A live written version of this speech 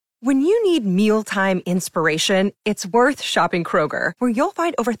When you need mealtime inspiration, it's worth shopping Kroger, where you'll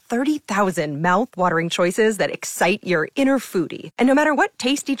find over 30,000 mouth-watering choices that excite your inner foodie. And no matter what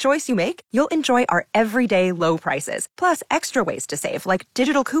tasty choice you make, you'll enjoy our everyday low prices, plus extra ways to save, like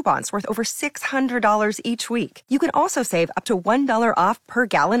digital coupons worth over $600 each week. You can also save up to $1 off per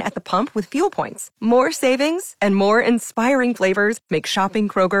gallon at the pump with fuel points. More savings and more inspiring flavors make shopping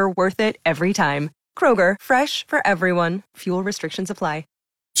Kroger worth it every time. Kroger, fresh for everyone. Fuel restrictions apply.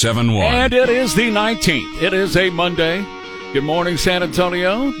 7-1. And it is the 19th. It is a Monday. Good morning, San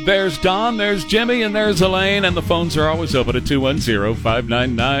Antonio. There's Don, there's Jimmy, and there's Elaine. And the phones are always open at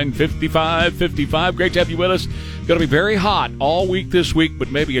 210-599-5555. Great to have you with us. Going to be very hot all week this week,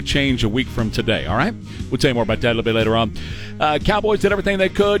 but maybe a change a week from today, all right? We'll tell you more about that a little bit later on. Cowboys did everything they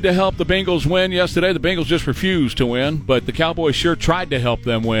could to help the Bengals win yesterday. The Bengals just refused to win, but the Cowboys sure tried to help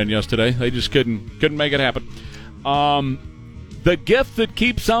them win yesterday. They just couldn't make it happen. The gift that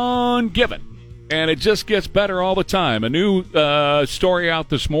keeps on giving, and it just gets better all the time. A new story out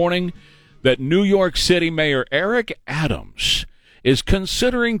this morning that New York City Mayor Eric Adams is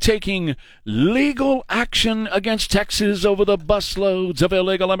considering taking legal action against Texas over the busloads of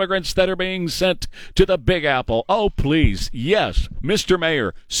illegal immigrants that are being sent to the Big Apple. Oh, please, yes, Mr.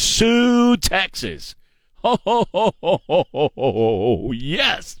 Mayor, sue Texas. Ho, ho, ho, ho, ho, ho, ho,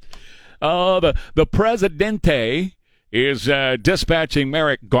 yes. The Presidente is dispatching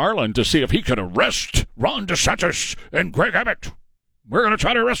Merrick Garland to see if he can arrest Ron DeSantis and Greg Abbott. We're going to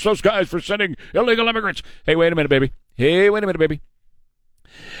try to arrest those guys for sending illegal immigrants. Hey, wait a minute, baby.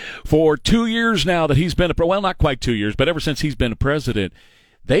 For 2 years now that he's been, well, not quite 2 years, but ever since he's been a president,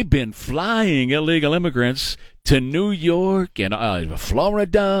 they've been flying illegal immigrants to New York and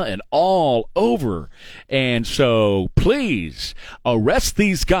Florida and all over. And so please arrest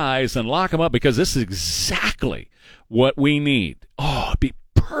these guys and lock them up, because this is exactly what we need. Oh, it'd be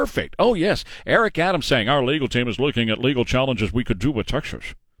perfect. Oh, yes. Eric Adams saying our legal team is looking at legal challenges we could do with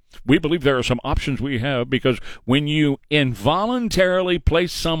Texas. We believe there are some options we have, because when you involuntarily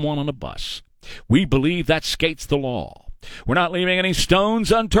place someone on a bus, we believe that skates the law. We're not leaving any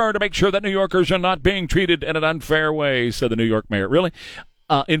stones unturned to make sure that New Yorkers are not being treated in an unfair way, said the New York mayor. Really?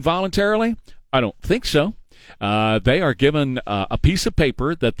 Involuntarily? I don't think so. They are given a piece of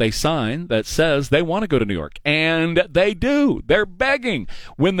paper that they sign that says they want to go to New York. And they do. They're begging.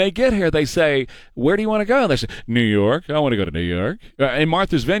 When they get here, they say, where do you want to go? And they say, New York. I want to go to New York. And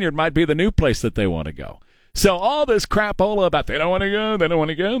Martha's Vineyard might be the new place that they want to go. So all this crapola about they don't want to go, they don't want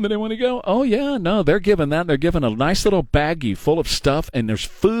to go, they don't want to go. Oh, yeah, no, they're given that. They're given a nice little baggie full of stuff, and there's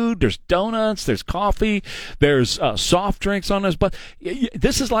food, there's donuts, there's coffee, there's soft drinks on this bus.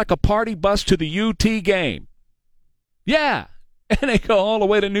 This is like a party bus to the UT game. Yeah, and they go all the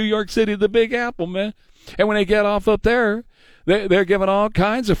way to New York City, the Big Apple, man. And when they get off up there, they're given all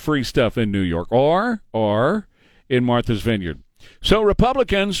kinds of free stuff in New York or in Martha's Vineyard. So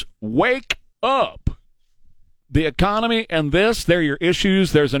Republicans, wake up. The economy and this, they're your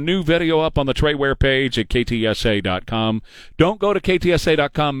issues. There's a new video up on the Trey Ware page at KTSA.com. Don't go to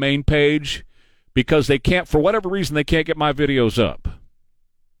KTSA.com main page, because they can't, for whatever reason, they can't get my videos up.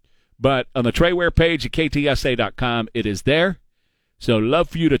 But on the Trey Ware page at KTSA.com, it is there. So love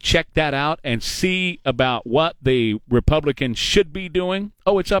for you to check that out and see about what the Republicans should be doing.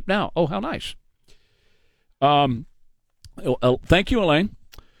 Oh, it's up now. Oh, how nice. Thank you, Elaine.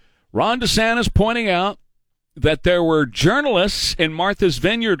 Ron DeSantis pointing out that there were journalists in Martha's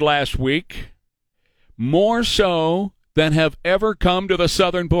Vineyard last week, more so than have ever come to the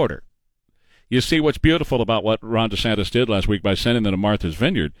southern border. You see what's beautiful about what Ron DeSantis did last week by sending them to Martha's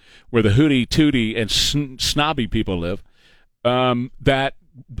Vineyard, where the hootie, tootie, and snobby people live, that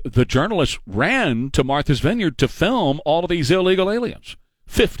the journalists ran to Martha's Vineyard to film all of these illegal aliens.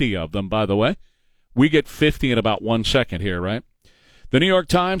 50 of them, by the way. We get 50 in about 1 second here, right? The New York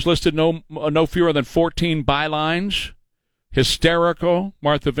Times listed no fewer than 14 bylines. Hysterical,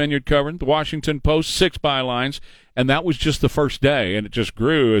 Martha Vineyard covered. The Washington Post, 6 bylines. And that was just the first day, and it just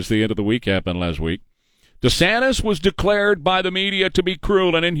grew as the end of the week happened last week. DeSantis was declared by the media to be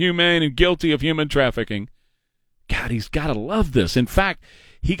cruel and inhumane and guilty of human trafficking. God, he's got to love this. In fact,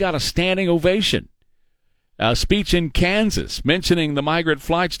 he got a standing ovation. A speech in Kansas mentioning the migrant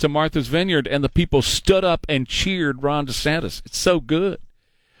flights to Martha's Vineyard, and the people stood up and cheered Ron DeSantis. It's so good.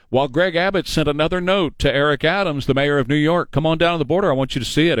 While Greg Abbott sent another note to Eric Adams, the mayor of New York. Come on down to the border. I want you to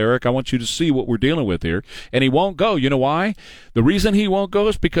see it, Eric. I want you to see what we're dealing with here. And he won't go. You know why? The reason he won't go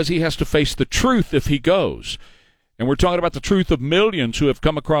is because he has to face the truth if he goes. And we're talking about the truth of millions who have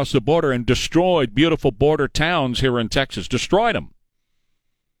come across the border and destroyed beautiful border towns here in Texas. Destroyed them.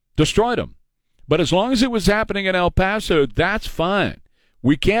 But as long as it was happening in El Paso, that's fine.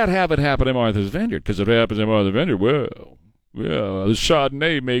 We can't have it happen in Martha's Vineyard, because if it happens in Martha's Vineyard, well, the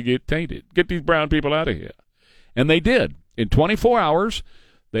Chardonnay may get tainted. Get these brown people out of here. And they did. In 24 hours,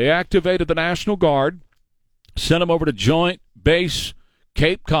 they activated the National Guard, sent them over to Joint Base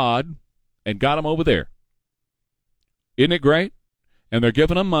Cape Cod, and got them over there. Isn't it great? And they're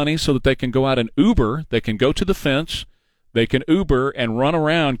giving them money so that they can go out and Uber. They can go to the fence. They can Uber and run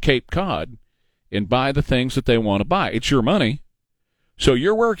around Cape Cod and buy the things that they want to buy. It's your money. So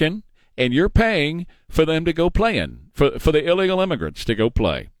you're working, and you're paying for them to go playing, for the illegal immigrants to go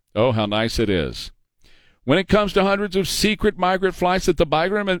play. Oh, how nice it is. When it comes to hundreds of secret migrant flights that the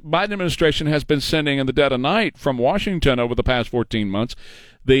Biden administration has been sending in the dead of night from Washington over the past 14 months,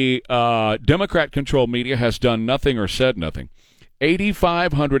 the Democrat-controlled media has done nothing or said nothing.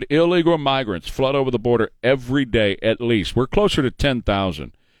 8,500 illegal migrants flood over the border every day at least. We're closer to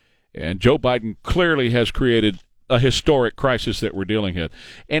 10,000. And Joe Biden clearly has created a historic crisis that we're dealing with.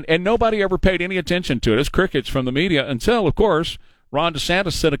 And nobody ever paid any attention to it. It's crickets from the media until, of course, Ron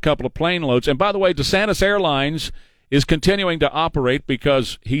DeSantis sent a couple of plane loads. And by the way, DeSantis Airlines is continuing to operate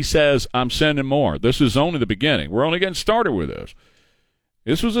because he says, I'm sending more. This is only the beginning. We're only getting started with this.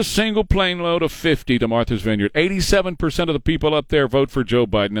 This was a single plane load of 50 to Martha's Vineyard. 87% of the people up there vote for Joe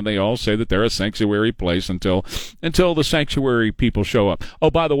Biden, and they all say that they're a sanctuary place until the sanctuary people show up. Oh,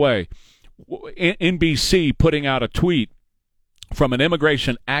 by the way, NBC putting out a tweet from an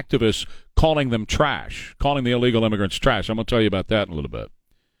immigration activist calling them trash, calling the illegal immigrants trash. I'm going to tell you about that in a little bit.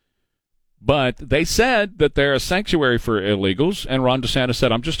 But they said that they're a sanctuary for illegals, and Ron DeSantis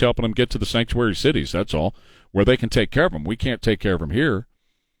said, I'm just helping them get to the sanctuary cities, that's all, where they can take care of them. We can't take care of them here.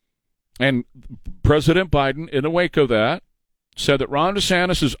 And President Biden, in the wake of that, said that Ron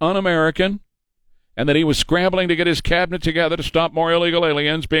DeSantis is un-American and that he was scrambling to get his cabinet together to stop more illegal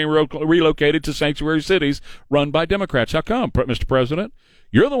aliens being relocated to sanctuary cities run by Democrats. How come, Mr. President?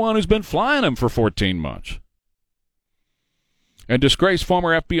 You're the one who's been flying them for 14 months. And disgraced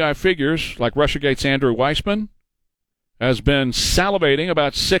former FBI figures like Russiagate's Andrew Weissman has been salivating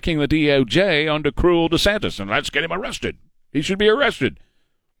about sicking the DOJ under cruel DeSantis, and let's get him arrested. He should be arrested.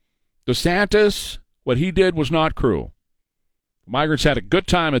 DeSantis, what he did was not cruel. Migrants had a good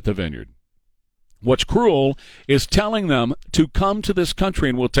time at the Vineyard. What's cruel is telling them to come to this country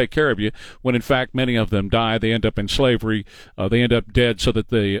and we'll take care of you, when in fact many of them die. They end up in slavery. They end up dead so that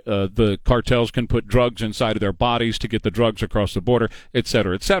the cartels can put drugs inside of their bodies to get the drugs across the border, et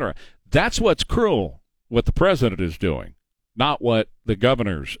cetera, et cetera. That's what's cruel, what the president is doing, not what the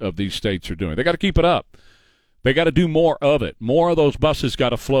governors of these states are doing. They got to keep it up. They got to do more of it. More of those buses got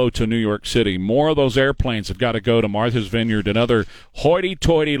to flow to New York City. More of those airplanes have got to go to Martha's Vineyard and other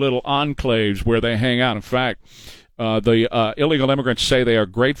hoity-toity little enclaves where they hang out. In fact, the illegal immigrants say they are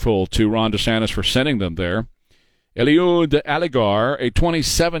grateful to Ron DeSantis for sending them there. Eliud Aligar, a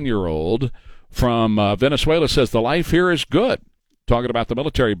 27-year-old from Venezuela, says the life here is good. Talking about the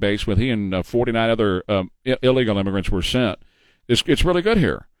military base where he and 49 other illegal immigrants were sent. It's really good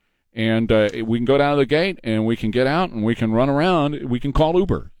here. And we can go down to the gate, and we can get out, and we can run around. We can call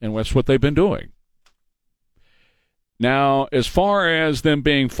Uber, and that's what they've been doing. Now, as far as them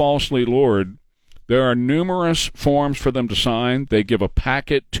being falsely lured, there are numerous forms for them to sign. They give a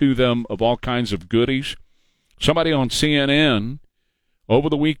packet to them of all kinds of goodies. Somebody on CNN over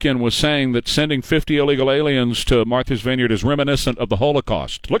the weekend was saying that sending 50 illegal aliens to Martha's Vineyard is reminiscent of the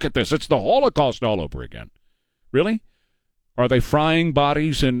Holocaust. Look at this. It's the Holocaust all over again. Really? Are they frying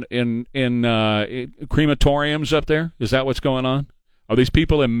bodies in crematoriums up there? Is that what's going on? Are these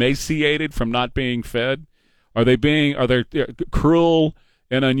people emaciated from not being fed? Are there cruel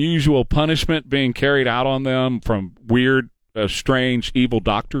and unusual punishment being carried out on them from weird, strange, evil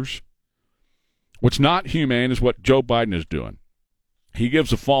doctors? What's not humane is what Joe Biden is doing. He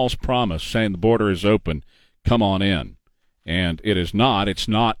gives a false promise saying the border is open, come on in. And it is not.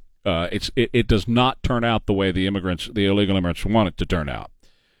 It does not turn out the way the illegal immigrants want it to turn out.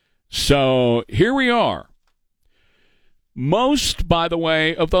 So here we are. Most, by the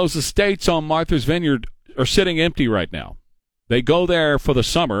way, of those estates on Martha's Vineyard are sitting empty right now. They go there for the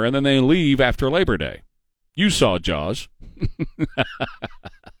summer, and then they leave after Labor Day. You saw Jaws.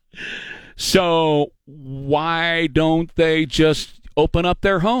 So why don't they just open up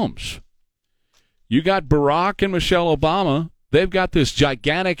their homes? You got Barack and Michelle Obama. They've got this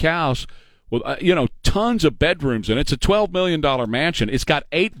gigantic house with, tons of bedrooms in it. It's a $12 million mansion. It's got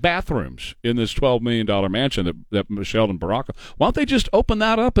 8 bathrooms in this $12 million mansion that Michelle and Barack. Why don't they just open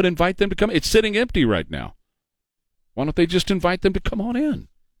that up and invite them to come? It's sitting empty right now. Why don't they just invite them to come on in?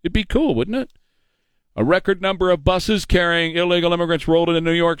 It'd be cool, wouldn't it? A record number of buses carrying illegal immigrants rolled into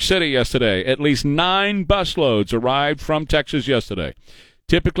New York City yesterday. At least 9 busloads arrived from Texas yesterday.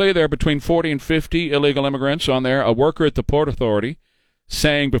 Typically, there are between 40 and 50 illegal immigrants on there. A worker at the Port Authority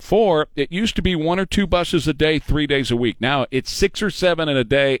saying before it used to be 1 or 2 buses a day, 3 days a week. Now it's 6 or 7 in a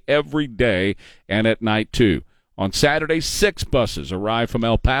day, every day, and at night too. On Saturday, 6 buses arrive from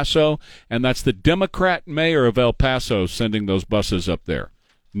El Paso, and that's the Democrat mayor of El Paso sending those buses up there,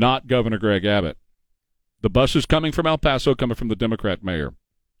 not Governor Greg Abbott. The buses coming from El Paso, coming from the Democrat mayor.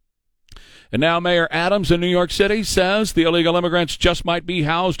 And now Mayor Adams in New York City says the illegal immigrants just might be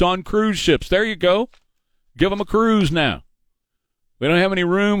housed on cruise ships. There you go. Give them a cruise now. We don't have any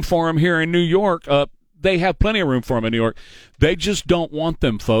room for them here in New York. They have plenty of room for them in New York. They just don't want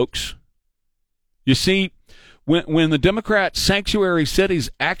them, folks. You see, when the Democrat sanctuary cities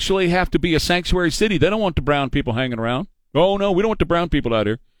actually have to be a sanctuary city, they don't want the brown people hanging around. Oh, no, we don't want the brown people out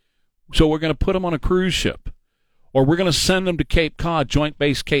here. So we're going to put them on a cruise ship. Or we're going to send them to Cape Cod, Joint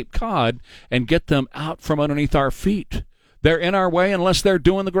Base Cape Cod, and get them out from underneath our feet. They're in our way unless they're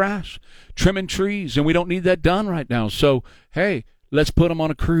doing the grass, trimming trees, and we don't need that done right now. So, hey, let's put them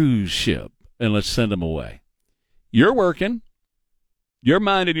on a cruise ship and let's send them away. You're working. You're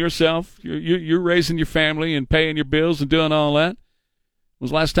minding yourself. You're raising your family and paying your bills and doing all that. When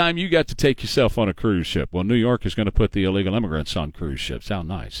was the last time you got to take yourself on a cruise ship? Well, New York is going to put the illegal immigrants on cruise ships. How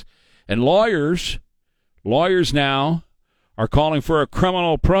nice. And lawyers now are calling for a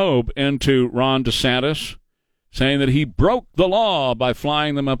criminal probe into Ron DeSantis, saying that he broke the law by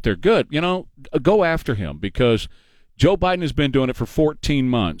flying them up there. Good. Go after him, because Joe Biden has been doing it for 14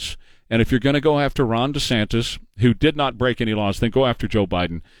 months. And if you're going to go after Ron DeSantis, who did not break any laws, then go after Joe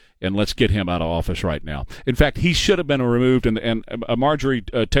Biden, and let's get him out of office right now. In fact, he should have been removed, and Marjorie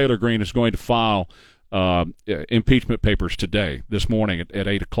Taylor Greene is going to file impeachment papers this morning at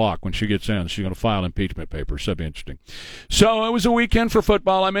 8 o'clock. When she gets in, she's going to file impeachment papers. So that'll be interesting. So it was a weekend for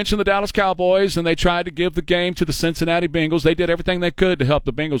football. I mentioned the Dallas Cowboys, and they tried to give the game to the Cincinnati Bengals. They did everything they could to help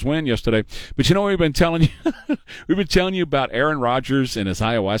the Bengals win yesterday. But you know what we've been telling you? We've been telling you about Aaron Rodgers and his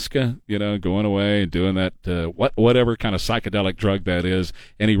ayahuasca, going away and doing that, whatever kind of psychedelic drug that is.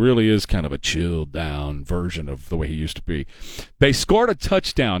 And he really is kind of a chilled down version of the way he used to be. They scored a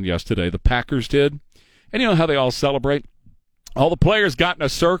touchdown yesterday. The Packers did. And you know how they all celebrate? All the players got in a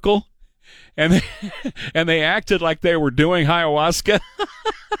circle, and they acted like they were doing ayahuasca,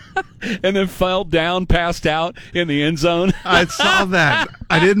 and then fell down, passed out in the end zone. I saw that.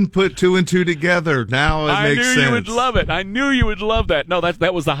 I didn't put 2 and 2 together. Now it makes sense. I knew you would love it. I knew you would love that. No,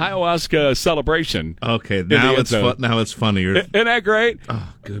 that was the ayahuasca celebration. Okay, now it's funnier. Isn't that great?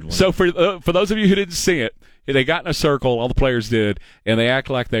 Oh, good one. So for those of you who didn't see it, they got in a circle, all the players did, and they act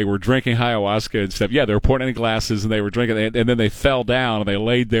like they were drinking ayahuasca and stuff. Yeah, they were pouring in glasses, and they were drinking, and then they fell down, and they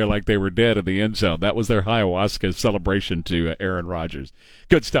laid there like they were dead in the end zone. That was their ayahuasca celebration to Aaron Rodgers.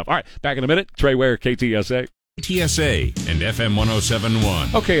 Good stuff. All right, back in a minute. Trey Ware, KTSA. KTSA and FM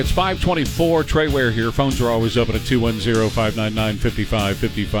 107.1. Okay, it's 5:24. Trey Ware here. Phones are always open at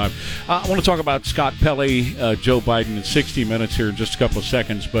 210-599-5555. I want to talk about Scott Pelley, Joe Biden in 60 minutes here in just a couple of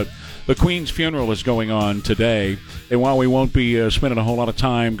seconds, but the Queen's funeral is going on today, and while we won't be spending a whole lot of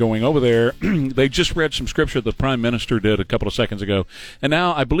time going over there, they just read some scripture the Prime Minister did a couple of seconds ago, and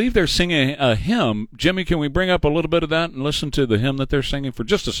now I believe they're singing a hymn. Jimmy, can we bring up a little bit of that and listen to the hymn that they're singing for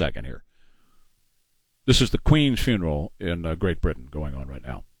just a second here? This is the Queen's funeral in Great Britain going on right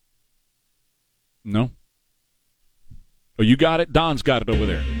now. No? Oh, you got it? Don's got it over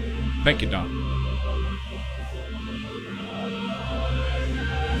there. Thank you, Don.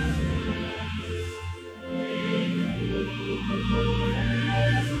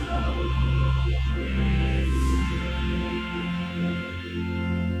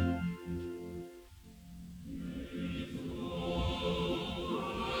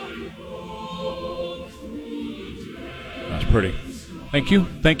 Pretty. Thank you,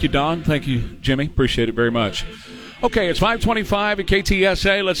 Don. Thank you, Jimmy. Appreciate it very much. Okay, it's 5:25 at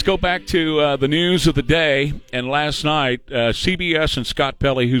KTSA. Let's go back to the news of the day. And last night, CBS and Scott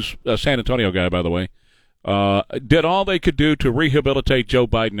Pelley, who's a San Antonio guy, by the way, did all they could do to rehabilitate Joe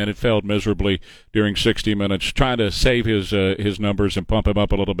Biden, and it failed miserably during 60 minutes, trying to save his numbers and pump him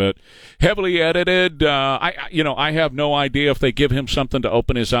up a little bit. Heavily edited. I have no idea if they give him something to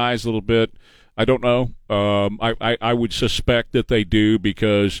open his eyes a little bit. I don't know. I would suspect that they do,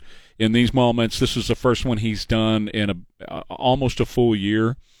 because in these moments, this is the first one he's done in almost a full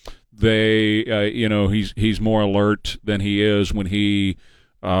year. He's more alert than he is when he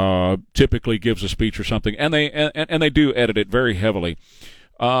typically gives a speech or something, and they do edit it very heavily.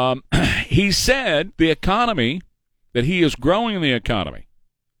 He said that he is growing the economy,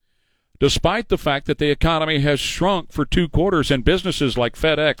 despite the fact that the economy has shrunk for 2 quarters, and businesses like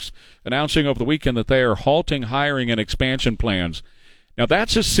FedEx announcing over the weekend that they are halting hiring and expansion plans. Now,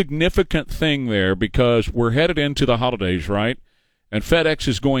 that's a significant thing there because we're headed into the holidays, right? And FedEx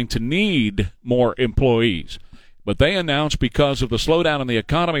is going to need more employees. But they announced because of the slowdown in the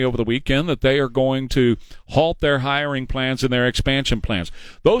economy over the weekend that they are going to halt their hiring plans and their expansion plans.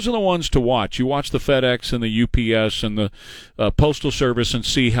 Those are the ones to watch. You watch the FedEx and the UPS and the Postal Service and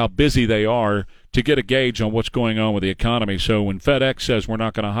see how busy they are to get a gauge on what's going on with the economy. So when FedEx says we're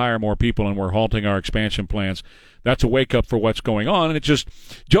not going to hire more people and we're halting our expansion plans, that's a wake-up for what's going on. And it just,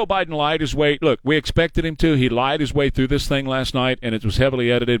 Joe Biden lied his way. Look, we expected him to. He lied his way through this thing last night, and it was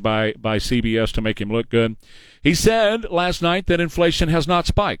heavily edited by CBS to make him look good. He said last night that inflation has not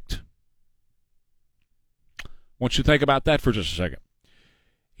spiked. I want you to think about that for just a second.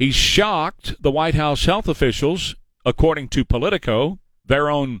 He shocked the White House health officials, according to Politico, their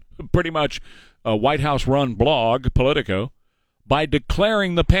own pretty much White House-run blog, Politico, by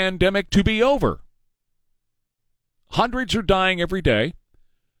declaring the pandemic to be over. Hundreds are dying every day.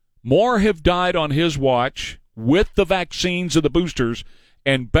 More have died on his watch with the vaccines and the boosters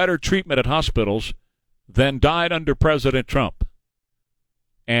and better treatment at hospitals than died under President Trump.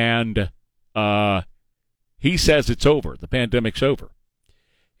 And he says it's over. The pandemic's over.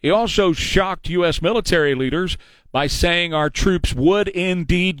 He also shocked U.S. military leaders by saying our troops would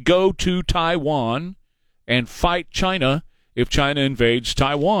indeed go to Taiwan and fight China if China invades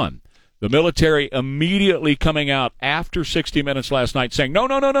Taiwan. The military immediately coming out after 60 Minutes last night saying, no,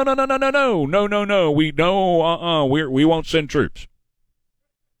 we won't send troops.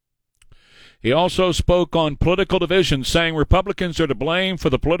 He also spoke on political division, saying Republicans are to blame for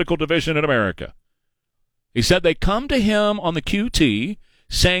the political division in America. He said they come to him on the QT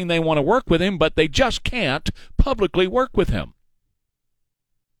saying they want to work with him, but they just can't publicly work with him.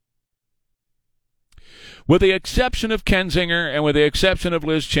 With the exception of Kinzinger and with the exception of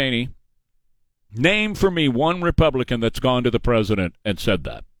Liz Cheney, name for me one Republican that's gone to the president and said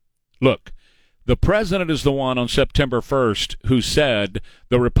that. Look, the president is the one on September 1st who said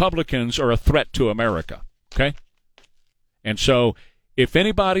the Republicans are a threat to America, okay? And so if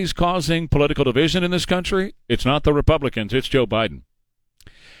anybody's causing political division in this country, it's not the Republicans, it's Joe Biden.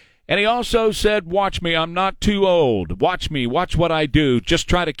 And he also said, watch me, I'm not too old. Watch me, watch what I do. Just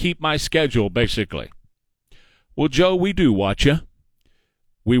try to keep my schedule, basically. Well, Joe, we do watch you.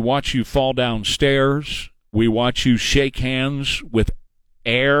 We watch you fall down stairs. We watch you shake hands with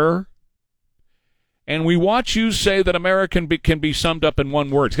air. And we watch you say that America can be summed up in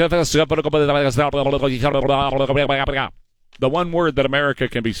one word. The one word that America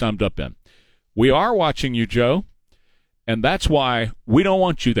can be summed up in. We are watching you, Joe, and that's why we don't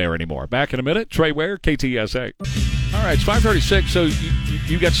want you there anymore. Back in a minute. Trey Ware, KTSA. All right, it's 5:36, so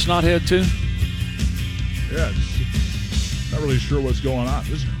you got snothead too? Yeah, not really sure what's going on.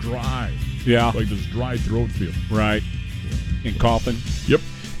 This is dry. Yeah. Like this dry throat feel. Right. And coughing. Yep.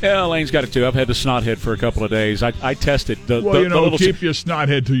 Yeah, Lane's got it too. I've had the snothead for a couple of days. I tested. Keep your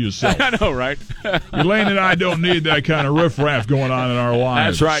snothead to yourself. I know, right? Elaine and I don't need that kind of riffraff going on in our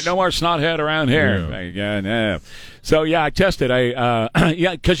lives. That's right. No more snothead around here. Yeah. So, yeah, I tested.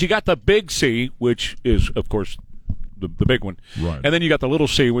 Because you got the big C, which is, of course, the big one. Right. And then you got the little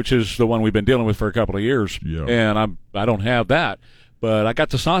C, which is the one we've been dealing with for a couple of years. Yeah. And I don't have that. But I got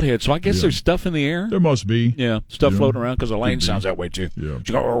the snothead, so I guess there's stuff in the air. There must be. Yeah, stuff floating around, because Elaine sounds that way, too. Yeah.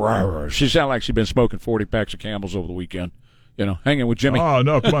 She sounds like she's been smoking 40 packs of Camels over the weekend. Hanging with Jimmy. Oh,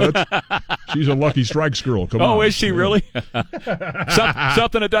 no, come on. She's a Lucky Strikes girl. Come on. Oh, is she really?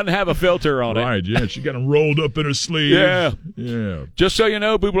 Something that doesn't have a filter on it. Right, yeah. She got them rolled up in her sleeve. Yeah. Just so you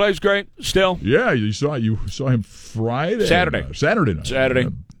know, Bublé's great still. Yeah, you saw him Friday. Saturday night. Saturday.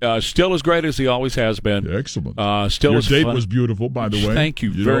 Still as great as he always has been. Excellent. Still Your as date fun. was beautiful, by the way. Thank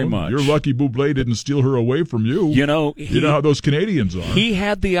you very much. You're lucky Bublé didn't steal her away from you. You know how those Canadians are. He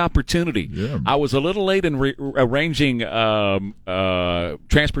had the opportunity. Yeah. I was a little late in arranging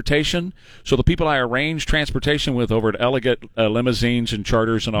transportation. So the people I arranged transportation with over at Elegant Limousines and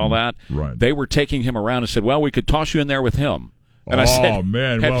Charters and all that, they were taking him around and said, well, we could toss you in there with him. And I said,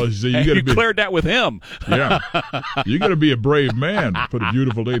 man, well, you cleared that with him. Yeah. You got to be a brave man to put a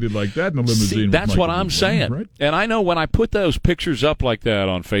beautiful lady like that in a limousine. See, that's what I'm saying. Right? And I know when I put those pictures up like that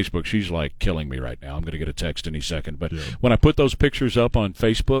on Facebook, she's like killing me right now. I'm going to get a text any second. But when I put those pictures up on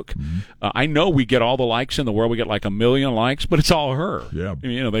Facebook, I know we get all the likes in the world. We get like 1 million likes, but it's all her. Yeah.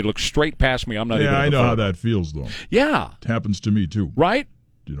 They look straight past me. I'm not even. Yeah, I know how that feels, though. Yeah. It happens to me, too. Right?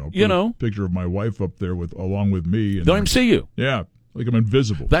 A picture of my wife up there along with me. And don't even see you. Yeah. Like I'm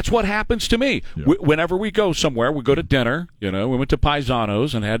invisible. That's what happens to me. Yeah. Whenever we go somewhere, we go to dinner. We went to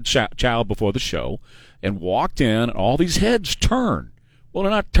Paisanos and had chow before the show and walked in, and all these heads turn Well,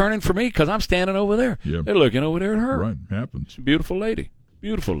 they're not turning for me because I'm standing over there. Yep. They're looking over there at her. Right, happens. She's a beautiful lady.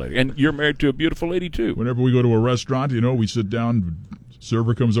 Beautiful lady. And you're married to a beautiful lady, too. Whenever we go to a restaurant, we sit down,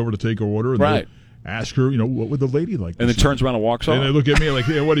 server comes over to take our order, and Right. they'll ask her, what would the lady like? And then turns around and walks off. And they look at me like,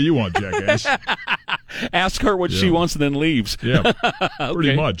 hey, what do you want, jackass? Ask her what she wants and then leaves. Yeah, Okay.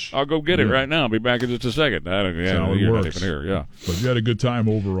 pretty much. I'll go get it right now. I'll be back in just a second. That's how it you're not works. even here. Yeah. But you had a good time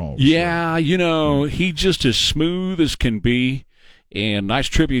overall. Yeah, he just as smooth as can be. And nice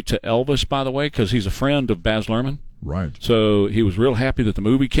tribute to Elvis, by the way, because he's a friend of Baz Luhrmann. Right. So he was real happy that the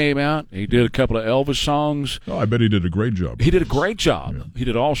movie came out. He did a couple of Elvis songs. Oh, I bet he did a great job. He did a great job. Yeah. He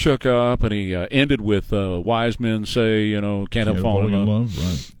did All Shook Up, and he ended with Wise Men Say, Can't Help Falling in Love.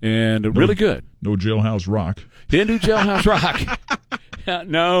 Right. And really good. No Jailhouse Rock. Didn't do Jailhouse Rock.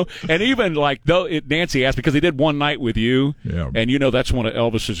 No, and even Nancy asked because he did One Night with You, and that's one of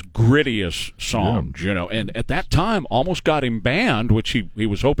Elvis's grittiest songs, and at that time almost got him banned, which he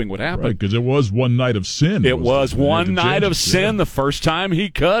was hoping would happen. Right, because it was One Night of Sin. It was One Night of Sin the first time he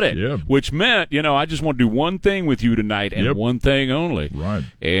cut it, which meant I just want to do one thing with you tonight and one thing only. Right,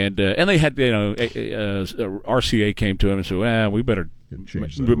 and they had RCA came to him and said, well, we better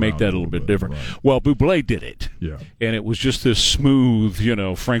make that a little bit different. Right. Well, Bublé did it. Yeah. And it was just this smooth,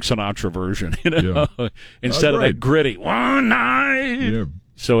 Frank Sinatra version, instead of that gritty one night. Yeah.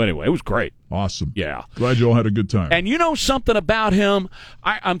 So anyway, it was great. Awesome. Yeah. Glad you all had a good time. And something about him,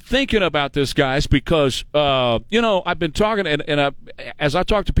 I'm thinking about this, guys, because, I've been talking, and as I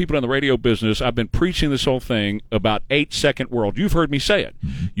talk to people in the radio business, I've been preaching this whole thing about 8-second world. You've heard me say it.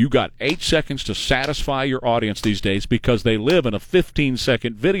 Mm-hmm. You got 8 seconds to satisfy your audience these days because they live in a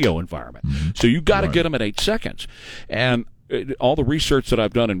 15-second video environment. Mm-hmm. So you got to get them at 8 seconds. And all the research that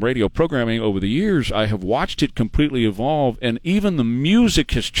I've done in radio programming over the years, I have watched it completely evolve, and even the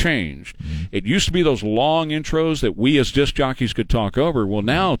music has changed. Mm-hmm. It used to be those long intros that we as disc jockeys could talk over. Well,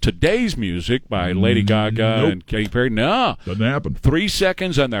 now today's music by Lady Gaga and Katy Perry, doesn't happen. 3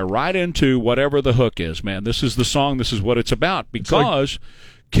 seconds, and they're right into whatever the hook is. Man, this is the song. This is what it's about. Because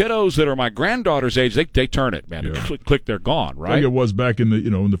kiddos that are my granddaughter's age, they turn it, man. Yeah. Click, they're gone. Right? Like it was back in the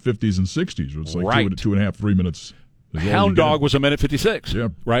in the 50s and 60s. It was like 2.5, 3 minutes. Hound Dog was a minute 56,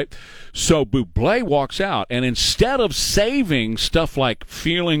 right? So Bublé walks out, and instead of saving stuff like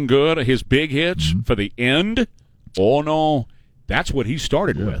Feeling Good, his big hits, for the end, oh no, that's what he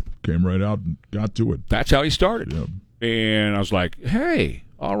started with. Came right out and got to it. That's how he started. Yeah. And I was like, hey,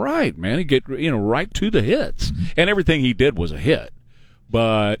 all right, man, he get right to the hits. And everything he did was a hit.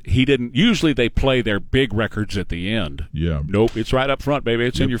 But he didn't. Usually they play their big records at the end. Yeah. Nope, it's right up front, baby.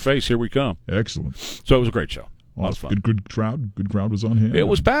 It's in your face. Here we come. Excellent. So it was a great show. Lots of fun. Good crowd. Good crowd was on hand. It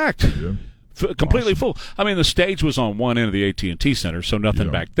was packed. Yeah. Completely full. I mean, the stage was on one end of the AT&T Center, so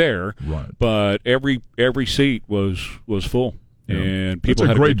nothing back there. Right. But every seat was full, and people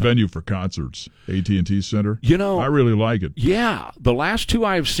had had a great good time. venue for concerts. AT&T Center. I really like it. Yeah, the last two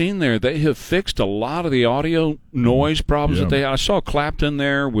I've seen there, they have fixed a lot of the audio noise problems that they had. I saw Clapton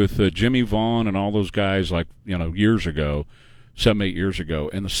there with Jimmy Vaughn and all those guys, years ago. 7-8 years ago,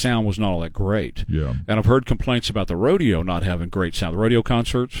 and the sound was not all that great. Yeah. And I've heard complaints about the rodeo not having great sound. The rodeo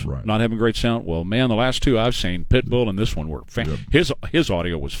concerts not having great sound. Well, man, the last two I've seen, Pitbull and this one were his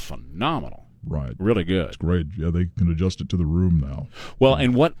audio was phenomenal. Right. Really good. It's great. Yeah, they can adjust it to the room now. Well,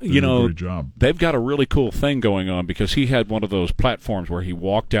 and what They did a great job. they've got a really cool thing going on because he had one of those platforms where he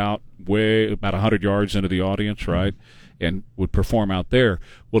walked out way about 100 yards into the audience, right? And would perform out there.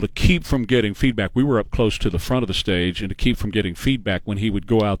 Well, to keep from getting feedback, we were up close to the front of the stage, and to keep from getting feedback when he would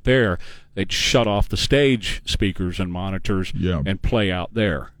go out there, they'd shut off the stage speakers and monitors and play out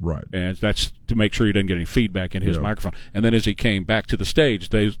there. Right. And that's to make sure he didn't get any feedback in his microphone. And then as he came back to the stage,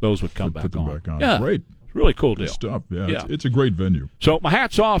 those would come back on. Yeah. Great. Really cool deal. Good stuff. Yeah. It's a great venue. So my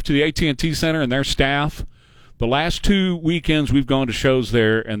hat's off to the AT&T Center and their staff. The last 2 weekends we've gone to shows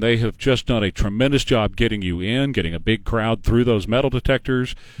there, and they have just done a tremendous job getting you in, getting a big crowd through those metal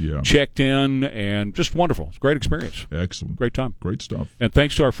detectors, checked in, and just wonderful. It's a great experience. Excellent. Great time. Great stuff. And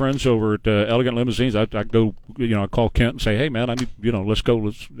thanks to our friends over at Elegant Limousines. I go, I call Kent and say, hey, man, I need, let's go,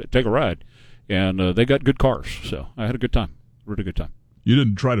 let's take a ride. And they got good cars, so I had a good time. Really good time. You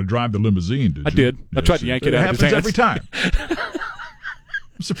didn't try to drive the limousine, did you? I did. I tried to yank it out of his hands. It happens every time.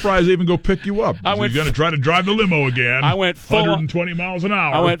 I'm surprised they even go pick you up. You're going to try to drive the limo again. I went full 120 miles an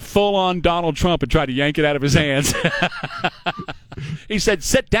hour. I went full on Donald Trump and tried to yank it out of his hands. He said,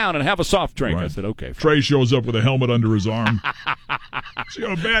 sit down and have a soft drink. Right. I said, okay. Trey shows up with a helmet under his arm. Let's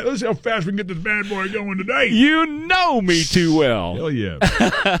see how fast we can get this bad boy going today. You know me too well. Hell yeah.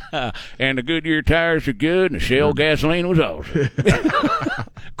 And the Goodyear tires are good, and the Shell gasoline was awesome.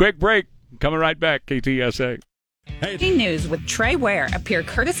 Quick break. Coming right back, KTSA. News with Trey Ware appear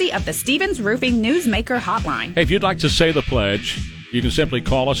courtesy of the Stevens Roofing Newsmaker Hotline. Hey, if you'd like to say the pledge, you can simply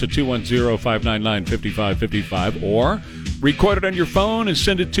call us at 210-599-5555 or record it on your phone and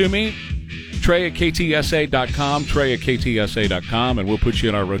send it to me, Trey at KTSA.com, Trey at KTSA.com, and we'll put you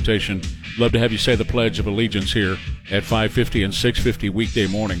in our rotation. Love to have you say the Pledge of Allegiance here at 5:50 and 6:50 weekday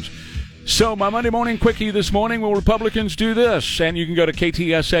mornings. So my Monday morning quickie this morning, will Republicans do this? And you can go to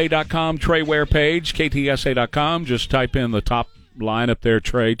KTSA.com, Trey Ware page, KTSA.com. Just type in the top line up there,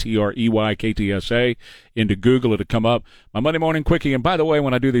 Trey, Trey, KTSA, into Google. It'll come up. My Monday morning quickie. And by the way,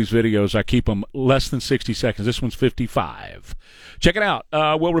 when I do these videos, I keep them less than 60 seconds. This one's 55. Check it out.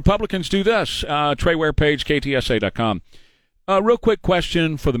 Will Republicans do this? Trey Ware page, KTSA.com. Real quick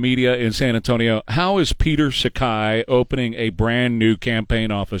question for the media in San Antonio. How is Peter Sakai opening a brand new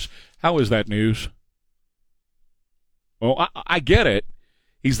campaign office? How is that news? Well, I get it.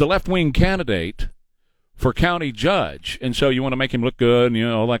 He's the left-wing candidate for county judge, and so you want to make him look good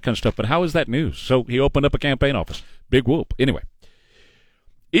and all that kind of stuff. But how is that news? So he opened up a campaign office. Big whoop. Anyway,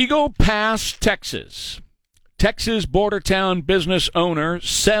 Eagle Pass, Texas. Texas border town business owner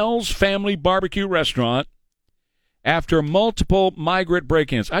sells family barbecue restaurant after multiple migrant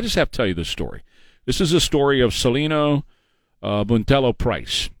break-ins. I just have to tell you this story. This is a story of Celino Buntello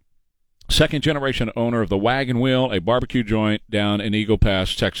Price, second-generation owner of the Wagon Wheel, a barbecue joint down in Eagle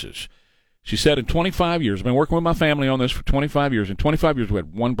Pass, Texas. She said, in 25 years, I've been working with my family on this for 25 years. In 25 years, we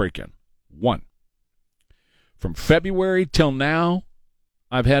had one break-in. One. From February till now,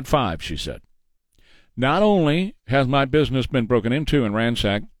 I've had 5, she said. Not only has my business been broken into and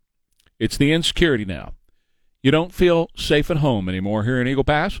ransacked, it's the insecurity now. You don't feel safe at home anymore here in Eagle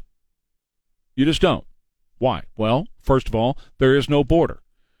Pass. You just don't. Why? Well, first of all, there is no border.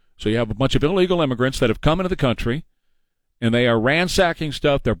 So you have a bunch of illegal immigrants that have come into the country, and they are ransacking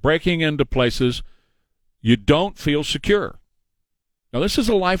stuff. They're breaking into places. You don't feel secure. Now, this is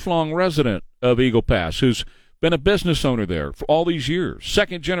a lifelong resident of Eagle Pass who's been a business owner there for all these years,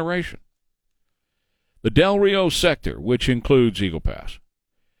 second generation. The Del Rio sector, which includes Eagle Pass,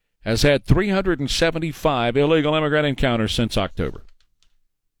 has had 375 illegal immigrant encounters since October.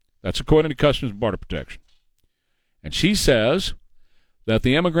 That's according to Customs and Border Protection. And she says that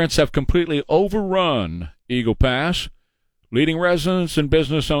the immigrants have completely overrun Eagle Pass, leading residents and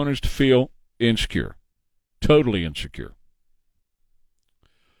business owners to feel insecure, totally insecure.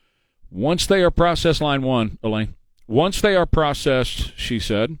 Once they are processed, line 1, Elaine, once they are processed, she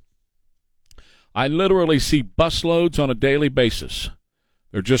said, I literally see busloads on a daily basis.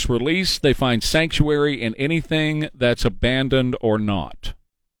 They're just released. They find sanctuary in anything that's abandoned or not.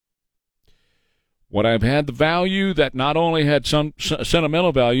 What I've had the value that not only had some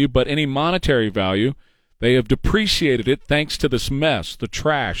sentimental value, but any monetary value, they have depreciated it thanks to this mess, the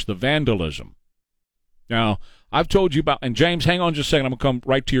trash, the vandalism. Now, I've told you about, and James, hang on just a second. I'm going to come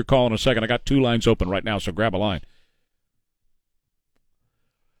right to your call in a second. I got 2 lines open right now, so grab a line.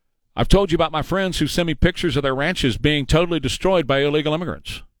 I've told you about my friends who send me pictures of their ranches being totally destroyed by illegal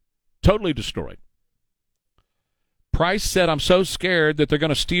immigrants. Totally destroyed. Price said, I'm so scared that they're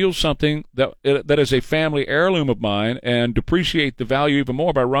going to steal something that is a family heirloom of mine and depreciate the value even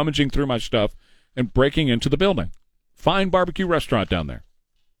more by rummaging through my stuff and breaking into the building. Fine barbecue restaurant down there.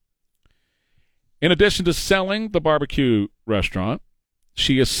 In addition to selling the barbecue restaurant,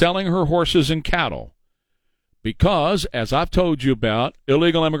 she is selling her horses and cattle. Because, as I've told you about,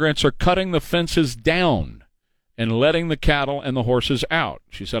 illegal immigrants are cutting the fences down and letting the cattle and the horses out.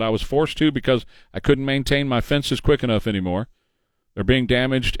 She said, I was forced to because I couldn't maintain my fences quick enough anymore. They're being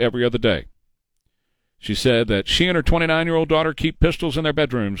damaged every other day. She said that she and her 29-year-old daughter keep pistols in their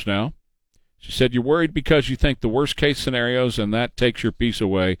bedrooms now. She said, you're worried because you think the worst-case scenarios, and that takes your peace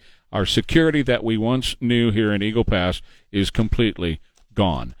away. Our security that we once knew here in Eagle Pass is completely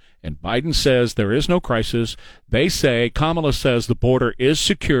gone. And Biden says there is no crisis. They say, Kamala says the border is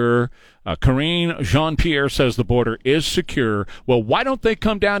secure. Karine Jean-Pierre says the border is secure. Well, why don't they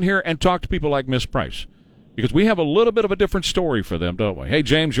come down here and talk to people like Miss Price? Because we have a little bit of a different story for them, don't we? Hey,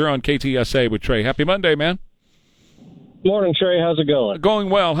 James, you're on KTSA with Trey. Happy Monday, man. Morning, Trey. How's it going?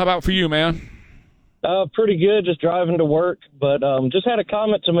 Going well. How about for you, man? Pretty good. Just driving to work. But just had a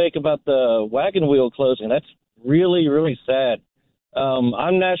comment to make about the Wagon Wheel closing. That's really, really sad. I'm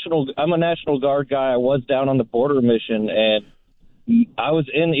a National Guard guy. I was down on the border mission, and I was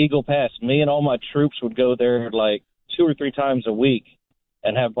in Eagle Pass. Me and all my troops would go there like 2 or 3 times a week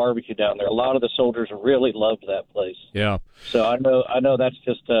and have barbecue down there. A lot of the soldiers really loved that place. Yeah. So I know that's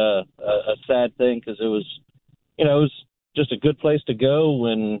just a sad thing because it was just a good place to go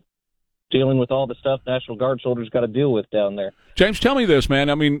and dealing with all the stuff National Guard soldiers got to deal with down there. James, tell me this, man.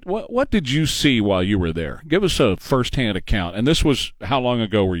 I mean, what did you see while you were there? Give us a firsthand account. And this was, how long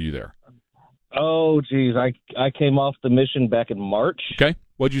ago were you there? Oh, geez. I came off the mission back in March. Okay.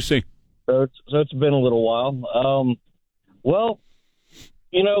 What'd you see? So it's been a little while. Well,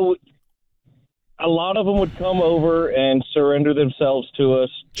 you know, a lot of them would come over and surrender themselves to us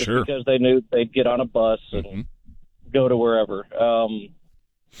just because they knew they'd get on a bus and go to wherever.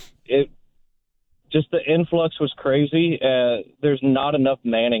 Just the influx was crazy. There's not enough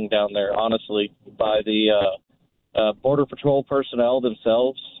manning down there, honestly, by the Border Patrol personnel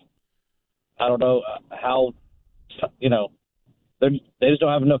themselves. I don't know how, you know, they just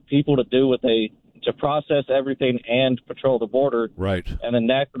don't have enough people to do what to process everything and patrol the border. Right. And the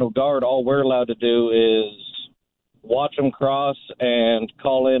National Guard, all we're allowed to do is watch them cross and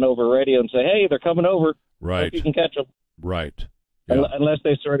call in over radio and say, hey, they're coming over. Right. Hope you can catch them. Right. Yeah. Unless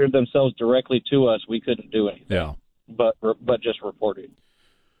they surrendered themselves directly to us, we couldn't do anything. Yeah. But just reporting.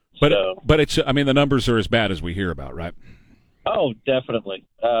 But it's, I mean, the numbers are as bad as we hear about, right? Oh, definitely.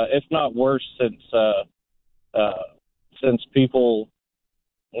 If not worse, since people,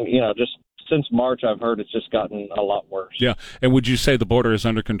 you know, just since March, I've heard it's just gotten a lot worse. Yeah. And would you say the border is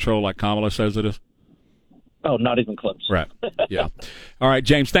under control like Kamala says it is? Oh, not even close. Right. Yeah. All right,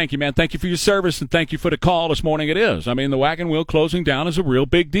 James, thank you, man. Thank you for your service, and thank you for the call this morning. It is. I mean, the Wagon Wheel closing down is a real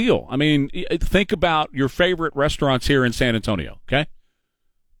big deal. I mean, think about your favorite restaurants here in San Antonio, okay?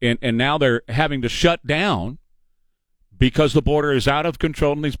 And now they're having to shut down because the border is out of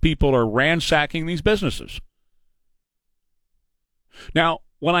control and these people are ransacking these businesses. Now,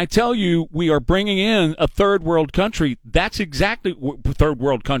 when I tell you we are bringing in a third world country, that's exactly third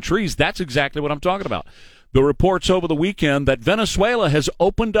world countries. That's exactly what I'm talking about. The reports over the weekend that Venezuela has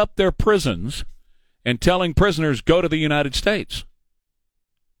opened up their prisons and telling prisoners go to the United States.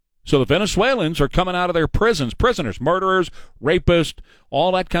 So the Venezuelans are coming out of their prisons, prisoners, murderers, rapists,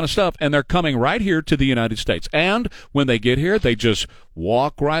 all that kind of stuff, and they're coming right here to the United States. And when they get here, they just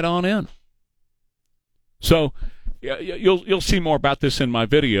walk right on in. So you'll see more about this in my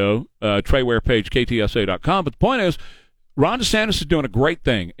video, Trey Ware page, KTSA.com. But the point is, Ron DeSantis is doing a great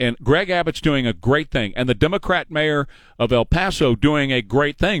thing, and Greg Abbott's doing a great thing, and the Democrat mayor of El Paso doing a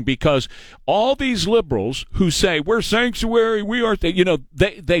great thing, because all these liberals who say, we're sanctuary, we are, you know,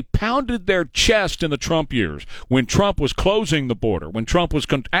 they pounded their chest in the Trump years when Trump was closing the border, when Trump was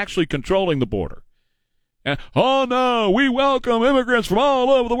actually controlling the border. And, oh, no, we welcome immigrants from all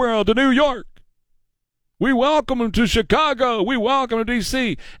over the world to New York. We welcome them to Chicago. We welcome them to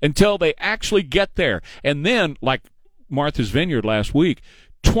D.C. until they actually get there. And then, like Martha's Vineyard last week,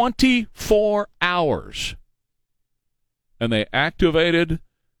 24 hours. And they activated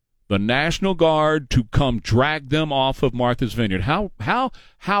the National Guard to come drag them off of Martha's Vineyard. How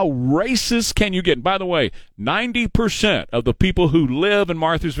racist can you get? And by the way, 90% of the people who live in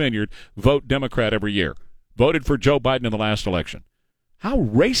Martha's Vineyard vote Democrat every year. Voted for Joe Biden in the last election. How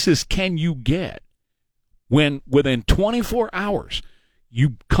racist can you get when within 24 hours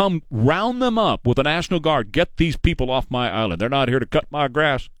you come round them up with the National Guard, get these people off my island. They're not here to cut my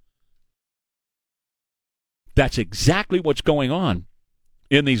grass. That's exactly what's going on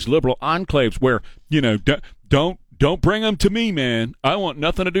in these liberal enclaves where, you know, don't bring them to me, man. I want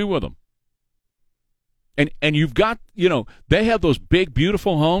nothing to do with them. And you've got, you know, they have those big,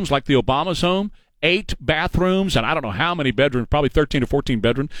 beautiful homes like the Obama's home, 8 bathrooms, and I don't know how many bedrooms, probably 13 or 14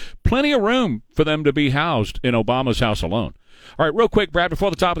 bedrooms. Plenty of room for them to be housed in Obama's house alone. All right, real quick, Brad,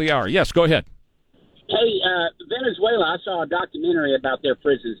 before the top of the hour. Yes, go ahead. Hey, Venezuela, I saw a documentary about their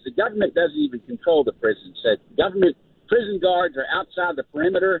prisons. The government doesn't even control the prisons. The government prison guards are outside the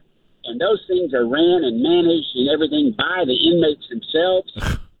perimeter, and those things are ran and managed and everything by the inmates themselves.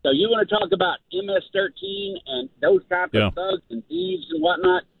 So you want to talk about MS-13 and those types of thugs and thieves and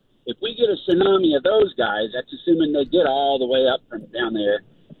whatnot? If we get a tsunami of those guys, that's assuming they get all the way up from down there.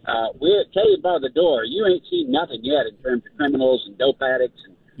 We'll tell you by the door, you ain't seen nothing yet in terms of criminals and dope addicts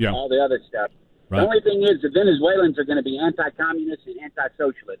and all the other stuff. Right. The only thing is the Venezuelans are going to be anti-communist and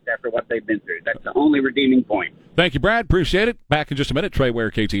anti-socialist after what they've been through. That's the only redeeming point. Thank you, Brad. Appreciate it. Back in just a minute. Trey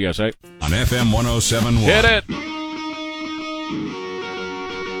Ware, KTSA. On FM 107.1. Hit it.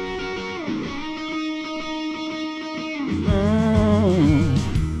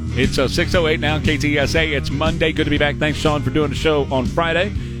 It's 6:08 now, KTSA. It's Monday. Good to be back. Thanks, Sean, for doing the show on Friday.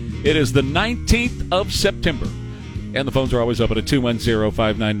 It is the 19th of September. And the phones are always open at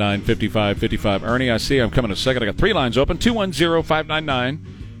 210-599-5555. Ernie, I see I'm coming in a second. I got 3 lines open.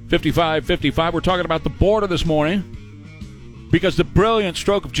 210-599-5555. We're talking about the border this morning. Because the brilliant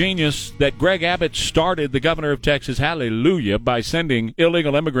stroke of genius that Greg Abbott started, the governor of Texas, hallelujah, by sending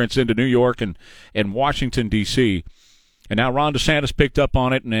illegal immigrants into New York and Washington, D.C., and now Ron DeSantis picked up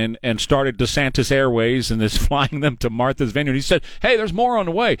on it and started DeSantis Airways and is flying them to Martha's Vineyard. He said, hey, there's more on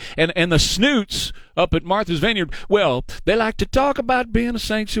the way. And the snoots up at Martha's Vineyard, well, they like to talk about being a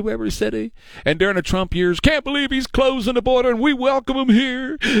sanctuary city. And during the Trump years, can't believe he's closing the border and we welcome him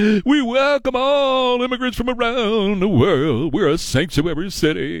here. We welcome all immigrants from around the world. We're a sanctuary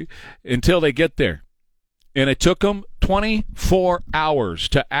city. Until they get there. And it took them 24 hours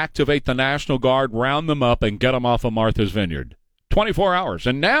to activate the National Guard, round them up, and get them off of Martha's Vineyard. 24 hours.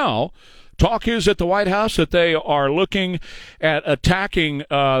 And now, talk is at the White House that they are looking at attacking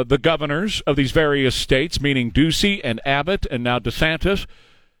the governors of these various states, meaning Ducey and Abbott and now DeSantis,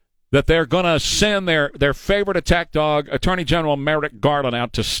 that they're going to send their favorite attack dog, Attorney General Merrick Garland,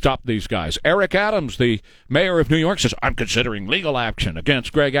 out to stop these guys. Eric Adams, the mayor of New York, says, I'm considering legal action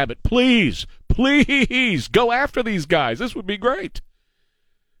against Greg Abbott. Please go after these guys. This would be great.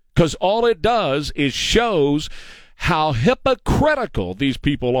 Because all it does is shows how hypocritical these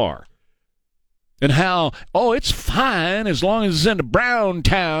people are. And how, it's fine as long as it's in the brown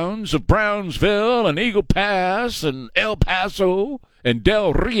towns of Brownsville and Eagle Pass and El Paso and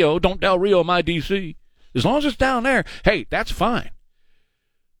Del Rio. Don't Del Rio my D.C. As long as it's down there, hey, that's fine.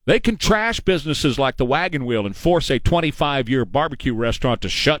 They can trash businesses like the Wagon Wheel and force a 25-year barbecue restaurant to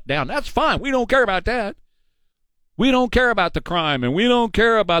shut down. That's fine. We don't care about that. We don't care about the crime, and we don't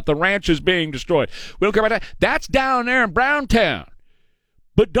care about the ranches being destroyed. We don't care about that. That's down there in Browntown.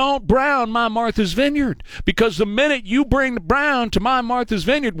 But don't brown my Martha's Vineyard, because the minute you bring the brown to my Martha's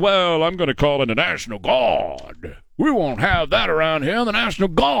Vineyard, well, I'm going to call in the National Guard. We won't have that around here. The National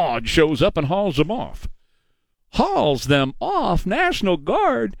Guard shows up and hauls them off. Hauls them off? National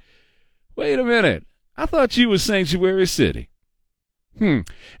Guard? Wait a minute. I thought you was Sanctuary City. And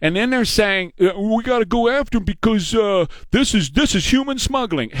then they're saying, we got to go after them because this is human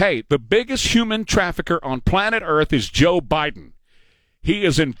smuggling. Hey, the biggest human trafficker on planet Earth is Joe Biden. He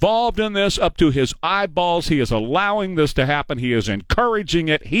is involved in this up to his eyeballs. He is allowing this to happen. He is encouraging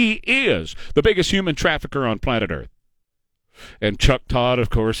it. He is the biggest human trafficker on planet Earth. And Chuck Todd,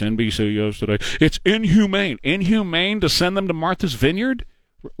 of course, NBC yesterday. It's inhumane. Inhumane to send them to Martha's Vineyard,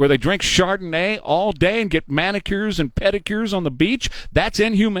 where they drink Chardonnay all day and get manicures and pedicures on the beach. That's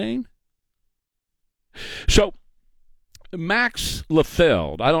inhumane. So Max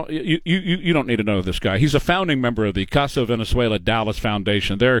Lefeld, you don't need to know this guy. He's a founding member of the Casa Venezuela Dallas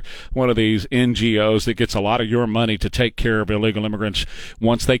Foundation. They're one of these NGOs that gets a lot of your money to take care of illegal immigrants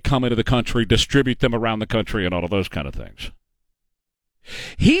once they come into the country, distribute them around the country, and all of those kind of things.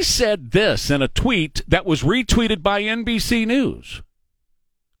 He said this in a tweet that was retweeted by NBC News.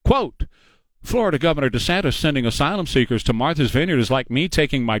 Quote, Florida Governor DeSantis sending asylum seekers to Martha's Vineyard is like me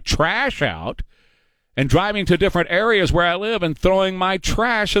taking my trash out and driving to different areas where I live and throwing my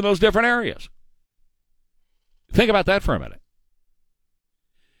trash in those different areas. Think about that for a minute.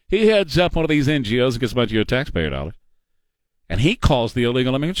 He heads up one of these NGOs and gets a bunch of your taxpayer dollars, and he calls the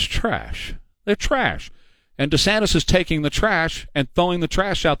illegal immigrants trash. They're trash. And DeSantis is taking the trash and throwing the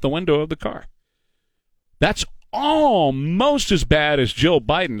trash out the window of the car. That's almost as bad as Jill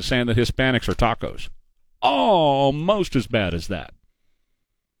Biden saying that Hispanics are tacos. Almost as bad as that.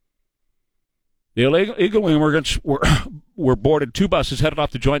 The illegal immigrants were boarded 2 buses headed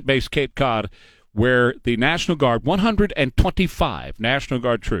off the Joint Base Cape Cod, where the National Guard, 125 National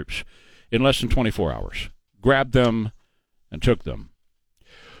Guard troops, in less than 24 hours, grabbed them and took them.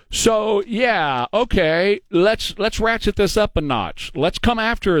 So, yeah, okay, let's ratchet this up a notch. Let's come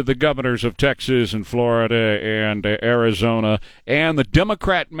after the governors of Texas and Florida and Arizona and the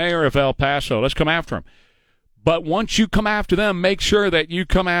Democrat mayor of El Paso. Let's come after them. But once you come after them, make sure that you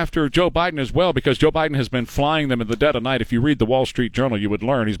come after Joe Biden as well, because Joe Biden has been flying them in the dead of night. If you read the Wall Street Journal, you would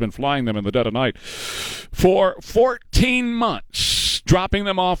learn he's been flying them in the dead of night for 14 months, dropping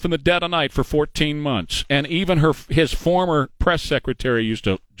them off in the dead of night for 14 months. And even his former press secretary used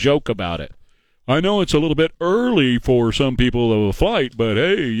to joke about it. I know it's a little bit early for some people of a flight, but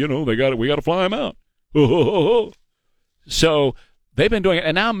hey, we got to fly them out. So they've been doing it,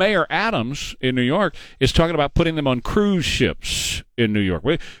 and now Mayor Adams in New York is talking about putting them on cruise ships in New York.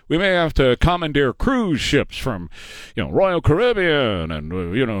 We may have to commandeer cruise ships from, Royal Caribbean and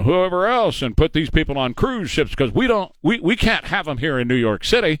whoever else, and put these people on cruise ships because we can't have them here in New York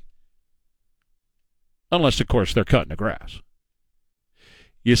City, unless of course they're cutting the grass.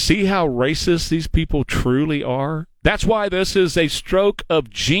 You see how racist these people truly are? That's why this is a stroke of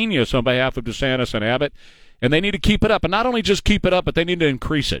genius on behalf of DeSantis and Abbott. And they need to keep it up. And not only just keep it up, but they need to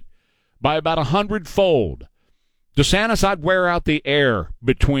increase it by about 100-fold. DeSantis, I'd wear out the air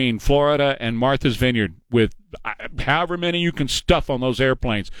between Florida and Martha's Vineyard with however many you can stuff on those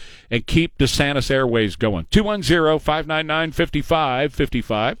airplanes and keep DeSantis Airways going.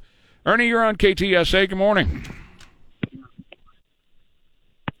 210-599-5555. Ernie, you're on KTSA. Good morning.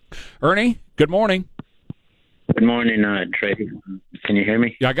 Ernie, good morning. Good morning, Trey. Can you hear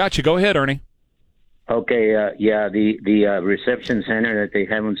me? Yeah, I got you. Go ahead, Ernie. Okay, the reception center that they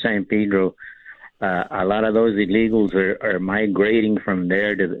have in San Pedro, a lot of those illegals are migrating from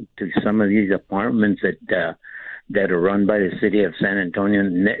there to some of these apartments that are run by the city of San Antonio.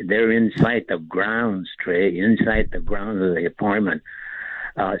 They're inside the grounds, Trey, inside the grounds of the apartment,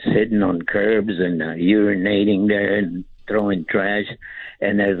 sitting on curbs and urinating there and throwing trash.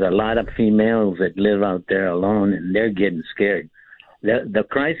 And there's a lot of females that live out there alone, and they're getting scared. The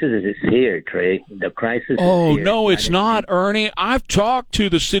crisis is here, Trey. The crisis is here. Oh, no, it's not, Ernie. I've talked to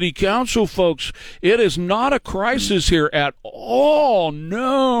the city council folks. It is not a crisis here at all.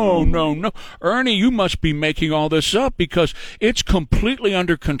 No. Ernie, you must be making all this up because it's completely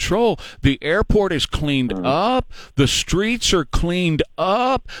under control. The airport is cleaned up. The streets are cleaned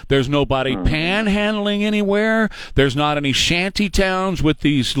up. There's nobody panhandling anywhere. There's not any shanty towns with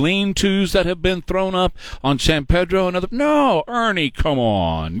these lean-tos that have been thrown up on San Pedro and other. No, Ernie. Come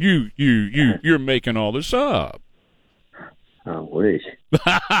on, you're making all this up. I wish.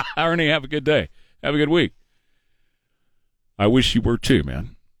 Ernie, have a good day. Have a good week. I wish you were too,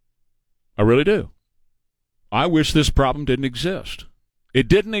 man. I really do. I wish this problem didn't exist. It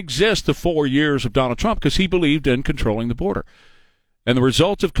didn't exist the 4 years of Donald Trump because he believed in controlling the border. And the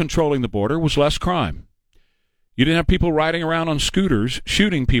result of controlling the border was less crime. You didn't have people riding around on scooters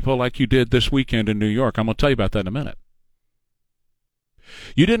shooting people like you did this weekend in New York. I'm going to tell you about that in a minute.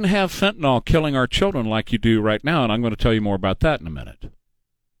 You didn't have fentanyl killing our children like you do right now, and I'm going to tell you more about that in a minute.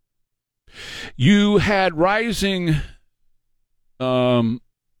 You had rising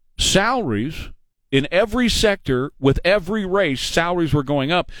salaries in every sector with every race. Salaries were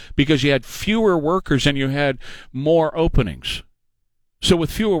going up because you had fewer workers and you had more openings. So with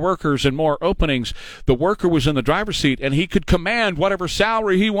fewer workers and more openings, the worker was in the driver's seat and he could command whatever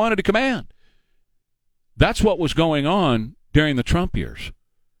salary he wanted to command. That's what was going on during the Trump years.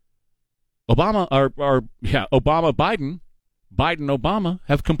 Biden-Obama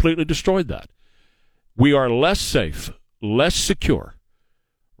have completely destroyed that. We are less safe, less secure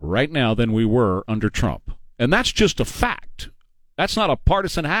right now than we were under Trump. And that's just a fact. That's not a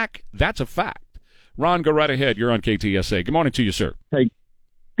partisan hack. That's a fact. Ron, go right ahead. You're on KTSA. Good morning to you, sir. Hey,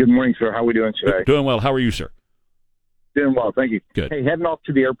 good morning, sir. How are we doing today? Doing well. How are you, sir? Doing well, thank you. Good. Hey, heading off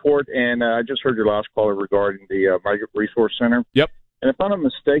to the airport, and I just heard your last caller regarding the Migrant Resource Center. Yep. And if I'm not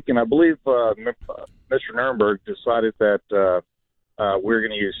mistaken, I believe Mr. Nirenberg decided that we're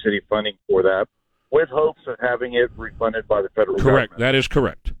going to use city funding for that, with hopes of having it refunded by the federal government. Correct. That is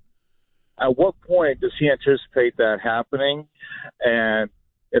correct. At what point does he anticipate that happening? And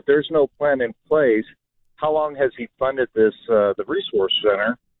if there's no plan in place, how long has he funded this the Resource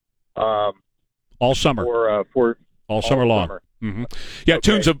Center? All summer. All summer long. Mm-hmm. Yeah,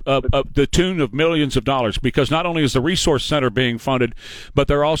 okay. The tune of millions of dollars, because not only is the Resource Center being funded, but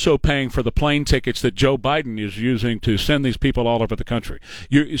they're also paying for the plane tickets that Joe Biden is using to send these people all over the country.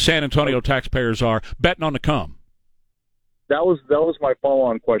 San Antonio taxpayers are betting on the come. That was my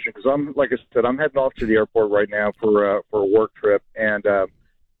follow-on question, because like I said, I'm heading off to the airport right now for a work trip, and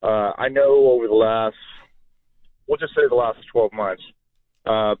I know over the last 12 months,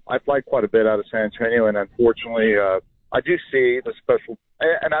 I fly quite a bit out of San Antonio, and unfortunately, I do see the special,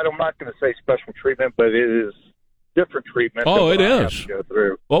 and I'm not going to say special treatment, but it is different treatment. Oh, it is. Have to go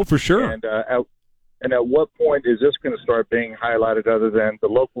through. Oh, for sure. And at what point is this going to start being highlighted other than the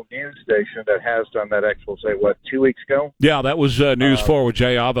local news station that has done that expose, 2 weeks ago? Yeah, that was News 4 with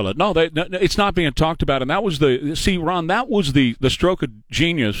Jay Avila. No, it's not being talked about. And that was Ron, that was the stroke of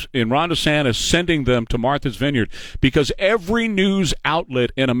genius in Ron DeSantis sending them to Martha's Vineyard, because every news outlet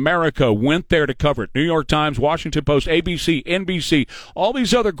in America went there to cover it. New York Times, Washington Post, ABC, NBC, all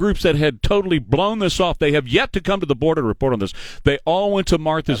these other groups that had totally blown this off. They have yet to come to the border to report on this. They all went to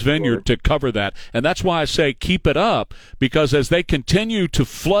Martha's Vineyard to cover that. And that's why I say keep it up, because as they continue to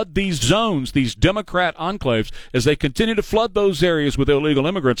flood these zones, these Democrat enclaves, as they continue to flood those areas with illegal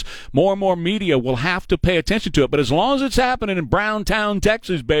immigrants, more and more media will have to pay attention to it. But as long as it's happening in Browntown,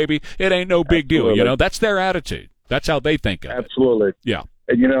 Texas, baby, it ain't no big deal. You know, that's their attitude. That's how they think of it. Absolutely. Yeah.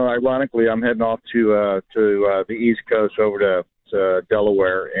 And, ironically, I'm heading off to the East Coast over to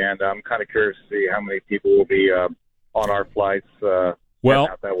Delaware, and I'm kind of curious to see how many people will be on our flights Well,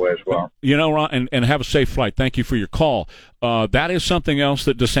 out that way as well. You know, Ron, and have a safe flight. Thank you for your call. That is something else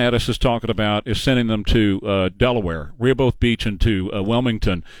that DeSantis is talking about, is sending them to Delaware, Rehoboth Beach, and to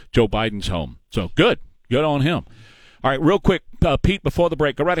Wilmington, Joe Biden's home. So good on him. All right, real quick, Pete, before the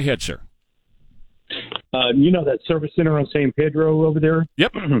break, go right ahead, sir. You know that service center on San Pedro over there?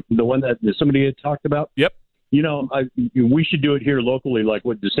 Yep. The one that somebody had talked about? Yep. You know, we should do it here locally, like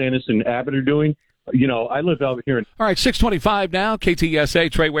what DeSantis and Abbott are doing. You know, I live out here. All right, 625 now,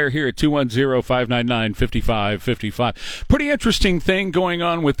 KTSA, Trey Ware here at 210-599-5555. Pretty interesting thing going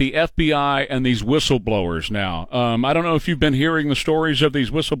on with the FBI and these whistleblowers now. I don't know if you've been hearing the stories of these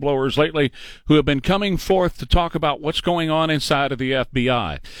whistleblowers lately who have been coming forth to talk about what's going on inside of the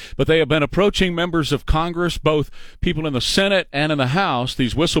FBI. But they have been approaching members of Congress, both people in the Senate and in the House,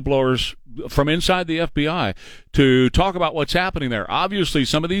 these whistleblowers from inside the FBI, to talk about what's happening there. Obviously,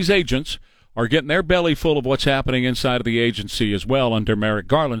 some of these agents are getting their belly full of what's happening inside of the agency as well under Merrick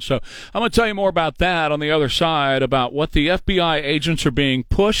Garland. So I'm going to tell you more about that on the other side, about what the FBI agents are being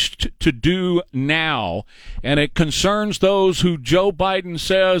pushed to do now, and it concerns those who Joe Biden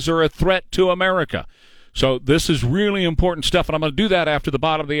says are a threat to America. So this is really important stuff, and I'm going to do that after the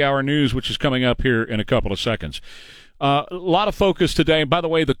bottom of the hour news, which is coming up here in a couple of seconds. A lot of focus today. And by the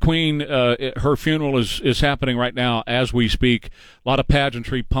way, the Queen, her funeral is happening right now as we speak. A lot of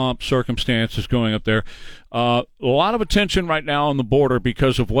pageantry, pomp, circumstances going up there. A lot of attention right now on the border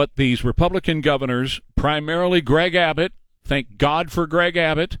because of what these Republican governors, primarily Greg Abbott, thank God for Greg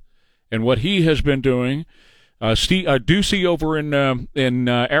Abbott, and what he has been doing. Ducey over in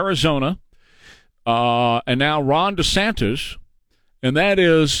Arizona, and now Ron DeSantis. And that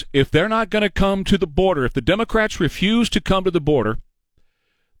is, if they're not going to come to the border, if the Democrats refuse to come to the border,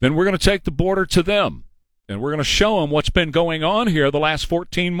 then we're going to take the border to them. And we're going to show them what's been going on here the last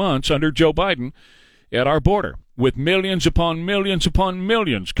 14 months under Joe Biden at our border, with millions upon millions upon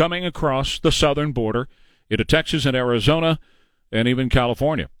millions coming across the southern border into Texas and Arizona and even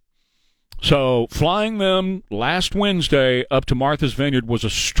California. So flying them last Wednesday up to Martha's Vineyard was a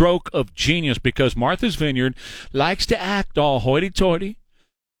stroke of genius, because Martha's Vineyard likes to act all hoity-toity,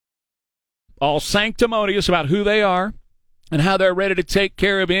 all sanctimonious about who they are and how they're ready to take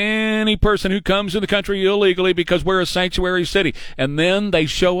care of any person who comes in the country illegally because we're a sanctuary city. And then they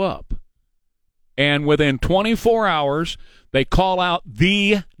show up. And within 24 hours, they call out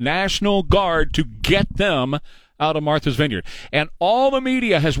the National Guard to get them out of Martha's Vineyard. And all the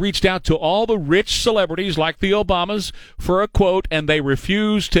media has reached out to all the rich celebrities like the Obamas for a quote, and they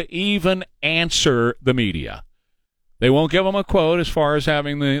refuse to even answer the media. They won't give them a quote as far as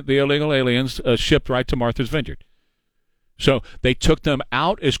having the illegal aliens shipped right to Martha's Vineyard. So they took them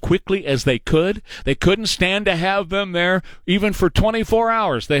out as quickly as they could. They couldn't stand to have them there even for 24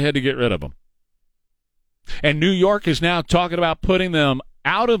 hours. They had to get rid of them. And New York is now talking about putting them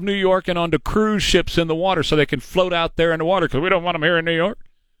out of New York and onto cruise ships in the water so they can float out there in the water, because we don't want them here in New York.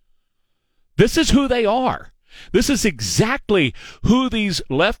 This is who they are. This is exactly who these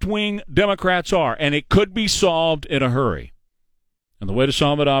left-wing Democrats are, and it could be solved in a hurry. And the way to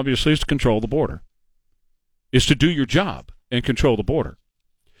solve it, obviously, is to control the border, is to do your job and control the border.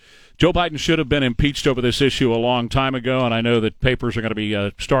 Joe Biden should have been impeached over this issue a long time ago, and I know that papers are going to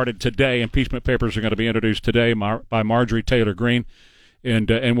be started today. Impeachment papers are going to be introduced today by Marjorie Taylor Greene.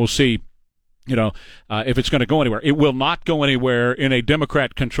 And we'll see, if it's going to go anywhere. It will not go anywhere in a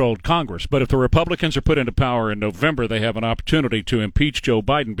Democrat-controlled Congress. But if the Republicans are put into power in November, they have an opportunity to impeach Joe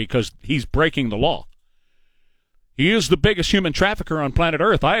Biden because he's breaking the law. He is the biggest human trafficker on planet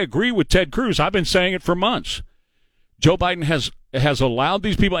Earth. I agree with Ted Cruz. I've been saying it for months. Joe Biden has allowed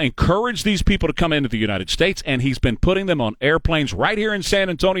these people, encouraged these people to come into the United States, and he's been putting them on airplanes right here in San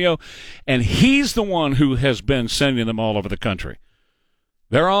Antonio, and he's the one who has been sending them all over the country.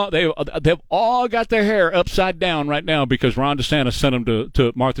 They've all got their hair upside down right now because Ron DeSantis sent them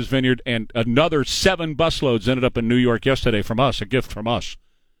to Martha's Vineyard, and another 7 busloads ended up in New York yesterday from us, a gift from us.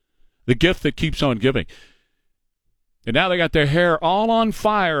 The gift that keeps on giving. And now they got their hair all on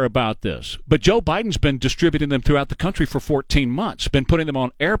fire about this. But Joe Biden's been distributing them throughout the country for 14 months, been putting them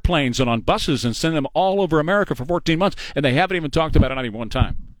on airplanes and on buses and sending them all over America for 14 months, and they haven't even talked about it not even one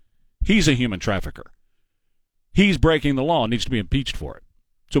time. He's a human trafficker. He's breaking the law and needs to be impeached for it.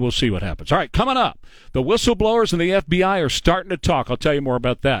 So we'll see what happens. All right, coming up, the whistleblowers and the FBI are starting to talk. I'll tell you more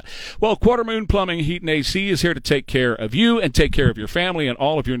about that. Well, Quarter Moon Plumbing, Heat, and AC is here to take care of you and take care of your family and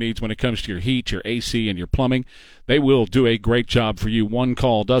all of your needs when it comes to your heat, your AC, and your plumbing. They will do a great job for you. One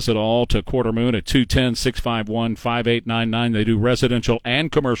call does it all to Quarter Moon at 210-651-5899. They do residential and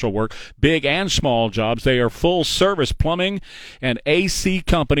commercial work, big and small jobs. They are full-service plumbing and AC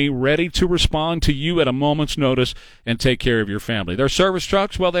company ready to respond to you at a moment's notice and take care of your family. Their service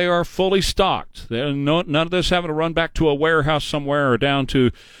trucks, well, they are fully stocked. None of this having to run back to a warehouse somewhere or down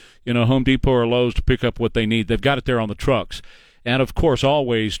to, Home Depot or Lowe's to pick up what they need. They've got it there on the trucks. And, of course,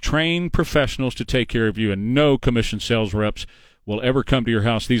 always trained professionals to take care of you, and no commission sales reps will ever come to your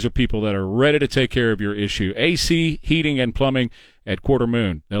house. These are people that are ready to take care of your issue. AC, heating, and plumbing at Quarter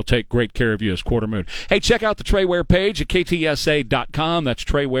Moon. They'll take great care of you as Quarter Moon. Hey, check out the Trey Ware page at KTSA.com. That's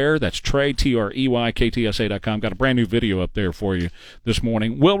Trey Ware. That's Trey, T-R-E-Y, KTSA.com. Got a brand new video up there for you this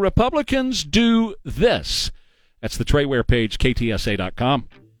morning. Will Republicans do this? That's the Trey Ware page, KTSA.com.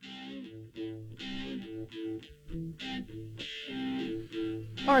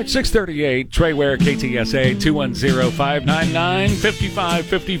 All right, 638, Trey Ware, KTSA,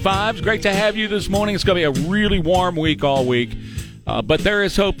 210-599-5555. It's great to have you this morning. It's going to be a really warm week all week. But there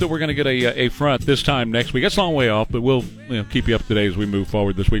is hope that we're going to get a front this time next week. It's a long way off, but we'll keep you up to date as we move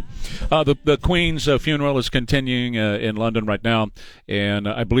forward this week. The Queen's funeral is continuing in London right now, and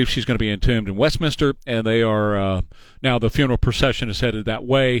I believe she's going to be entombed in Westminster, and they are now the funeral procession is headed that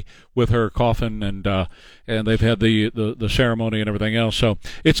way with her coffin, and they've had the ceremony and everything else. So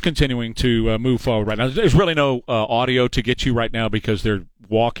it's continuing to move forward right now. There's really no audio to get you right now because they're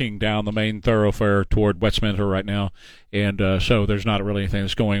walking down the main thoroughfare toward Westminster right now, and so there's not really anything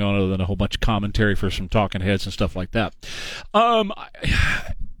that's going on other than a whole bunch of commentary for some talking heads and stuff like that.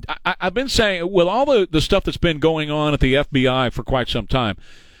 I've been saying, with all the stuff that's been going on at the FBI for quite some time,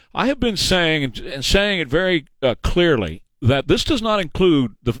 I have been saying and saying it very clearly that this does not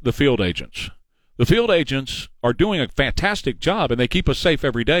include the field agents. The field agents are doing a fantastic job, and they keep us safe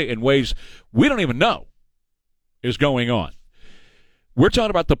every day in ways we don't even know is going on. We're talking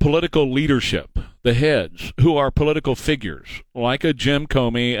about the political leadership, the heads, who are political figures, like a Jim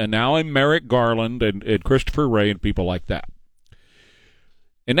Comey and now a Merrick Garland and Christopher Wray and people like that.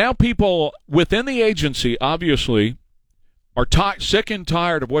 And now people within the agency, obviously, are sick and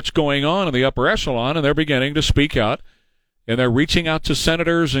tired of what's going on in the upper echelon, and they're beginning to speak out, and they're reaching out to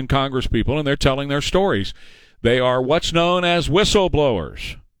senators and congresspeople, and they're telling their stories. They are what's known as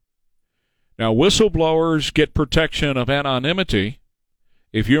whistleblowers. Now, whistleblowers get protection of anonymity.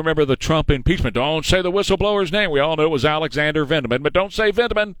 If you remember the Trump impeachment, don't say the whistleblower's name. We all know it was Alexander Vindman, but don't say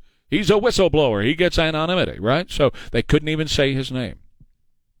Vindman. He's a whistleblower. He gets anonymity, right? So they couldn't even say his name.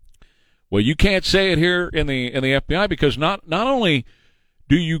 Well, you can't say it here in the FBI because not only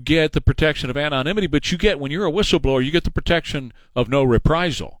do you get the protection of anonymity, but you get, when you're a whistleblower, you get the protection of no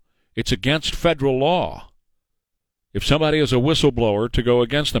reprisal. It's against federal law if somebody is a whistleblower to go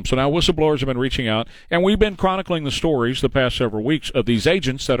against them. So now whistleblowers have been reaching out, and we've been chronicling the stories the past several weeks of these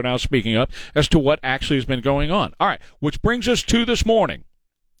agents that are now speaking up as to what actually has been going on. All right, which brings us to this morning.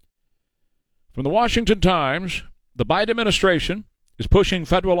 From the Washington Times, the Biden administration is pushing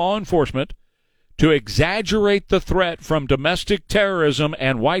federal law enforcement to exaggerate the threat from domestic terrorism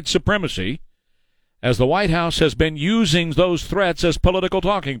and white supremacy, as the White House has been using those threats as political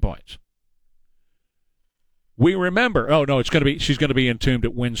talking points. We remember, she's going to be entombed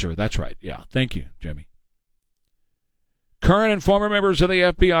at Windsor. That's right. Yeah. Thank you, Jimmy. Current and former members of the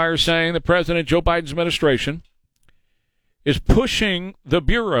FBI are saying that President Joe Biden's administration is pushing the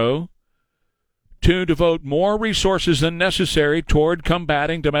Bureau to devote more resources than necessary toward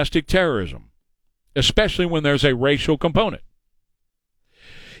combating domestic terrorism, especially when there's a racial component.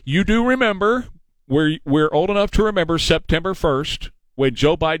 You do remember, we're old enough to remember September 1st, when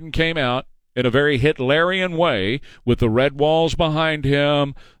Joe Biden came out in a very Hitlerian way, with the red walls behind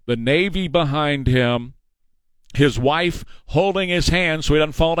him, the Navy behind him, his wife holding his hand so he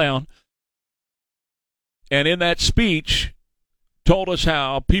doesn't fall down. And in that speech, told us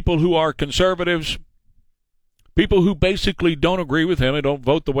how people who are conservatives, people who basically don't agree with him and don't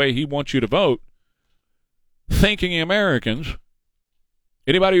vote the way he wants you to vote, thinking Americans,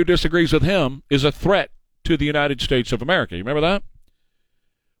 anybody who disagrees with him is a threat to the United States of America. You remember that?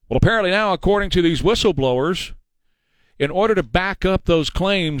 Well, apparently now, according to these whistleblowers, in order to back up those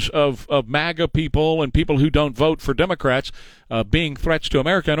claims of MAGA people and people who don't vote for Democrats being threats to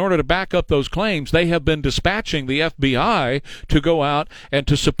America, in order to back up those claims, they have been dispatching the FBI to go out and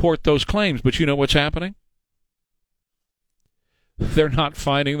to support those claims. But you know what's happening? They're not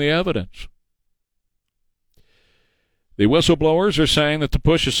finding the evidence. The whistleblowers are saying that the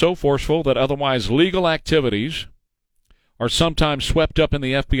push is so forceful that otherwise legal activities are sometimes swept up in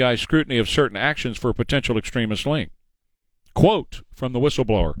the FBI scrutiny of certain actions for a potential extremist link. Quote from the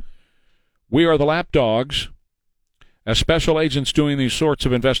whistleblower, "We are the lapdogs as special agents doing these sorts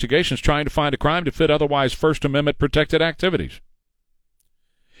of investigations, trying to find a crime to fit otherwise First Amendment protected activities.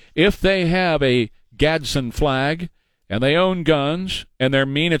 If they have a Gadsden flag and they own guns and they're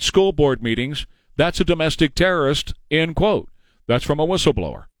mean at school board meetings, that's a domestic terrorist," end quote. That's from a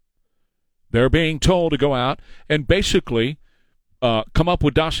whistleblower. They're being told to go out and basically come up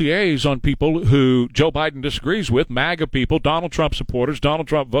with dossiers on people who Joe Biden disagrees with, MAGA people, Donald Trump supporters, Donald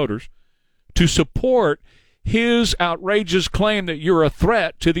Trump voters, to support his outrageous claim that you're a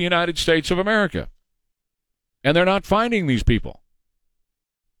threat to the United States of America. And they're not finding these people.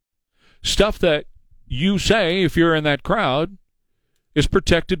 Stuff that you say, if you're in that crowd, is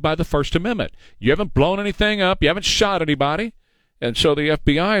protected by the First Amendment. You haven't blown anything up. You haven't shot anybody. And so the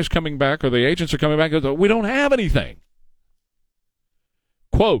FBI is coming back, or the agents are coming back, and we don't have anything.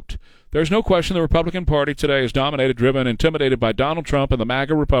 Quote, "There's no question the Republican Party today is dominated, driven, intimidated by Donald Trump and the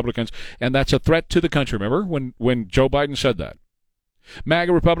MAGA Republicans, and that's a threat to the country." Remember when Joe Biden said that?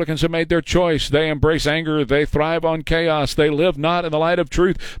 MAGA Republicans have made their choice. They embrace anger. They thrive on chaos. They live not in the light of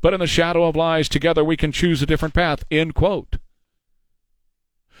truth, but in the shadow of lies. Together we can choose a different path, end quote.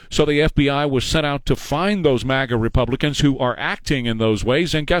 So the FBI was sent out to find those MAGA Republicans who are acting in those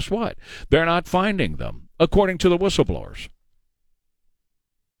ways, and guess what? They're not finding them, according to the whistleblowers.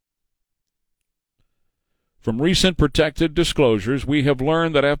 From recent protected disclosures, we have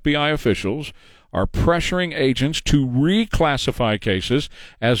learned that FBI officials are pressuring agents to reclassify cases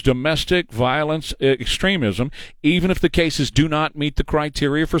as domestic violence extremism, even if the cases do not meet the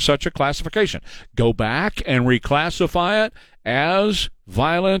criteria for such a classification. Go back and reclassify it as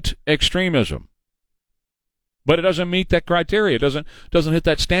violent extremism. But it doesn't meet that criteria. It doesn't hit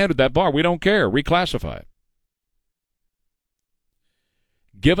that standard, that bar. We don't care. Reclassify it.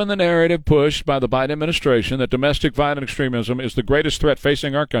 Given the narrative pushed by the Biden administration that domestic violent extremism is the greatest threat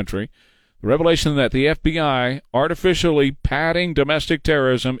facing our country, the revelation that the FBI artificially padding domestic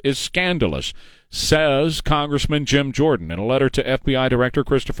terrorism is scandalous, says Congressman Jim Jordan in a letter to FBI Director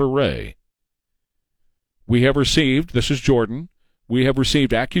Christopher Wray. "We have received," this is Jordan, "we have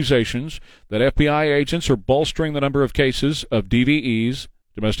received accusations that FBI agents are bolstering the number of cases of DVEs,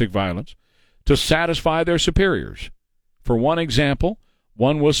 domestic violence, to satisfy their superiors. For one example,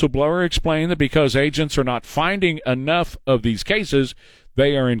 one whistleblower explained that because agents are not finding enough of these cases,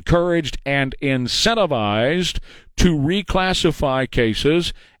 they are encouraged and incentivized to reclassify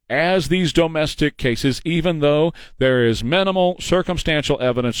cases as these domestic cases, even though there is minimal circumstantial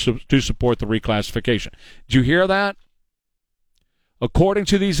evidence to support the reclassification." Did you hear that? According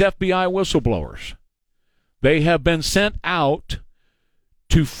to these FBI whistleblowers, they have been sent out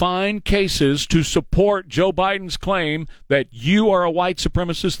to find cases to support Joe Biden's claim that you are a white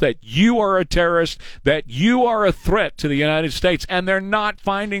supremacist, that you are a terrorist, that you are a threat to the United States, and they're not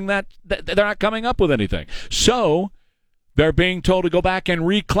finding that, they're not coming up with anything. So they're being told to go back and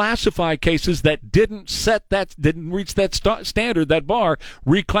reclassify cases that didn't reach that standard, that bar,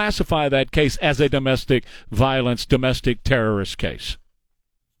 reclassify that case as a domestic violence, domestic terrorist case.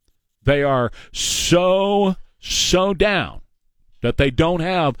 They are so down that they don't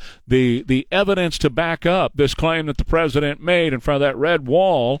have the evidence to back up this claim that the president made in front of that red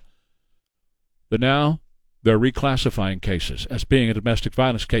wall, that now they're reclassifying cases as being a domestic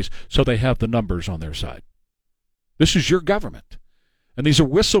violence case so they have the numbers on their side. This is your government. And these are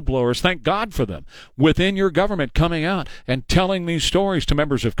whistleblowers, thank God for them, within your government coming out and telling these stories to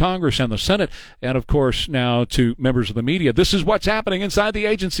members of Congress and the Senate, and of course now to members of the media. This is what's happening inside the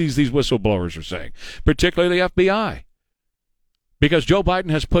agencies, these whistleblowers are saying, particularly the FBI. Because Joe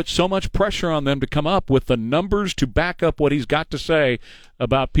Biden has put so much pressure on them to come up with the numbers to back up what he's got to say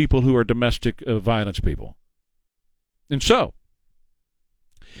about people who are domestic violence people. And so,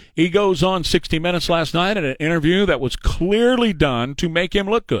 he goes on 60 Minutes last night in an interview that was clearly done to make him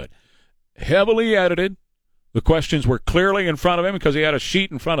look good. Heavily edited. The questions were clearly in front of him because he had a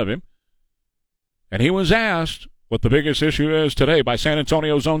sheet in front of him. And he was asked what the biggest issue is today by San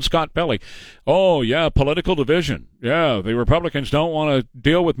Antonio's own Scott Pelley. "Oh, yeah, political division. Yeah, the Republicans don't want to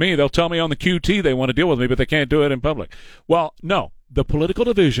deal with me. They'll tell me on the QT they want to deal with me, but they can't do it in public." Well, no, the political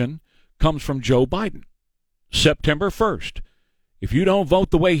division comes from Joe Biden. September 1st. If you don't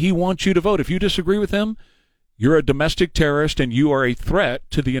vote the way he wants you to vote, if you disagree with him, you're a domestic terrorist and you are a threat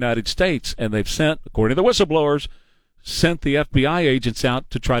to the United States. And they've sent, according to the whistleblowers, sent the FBI agents out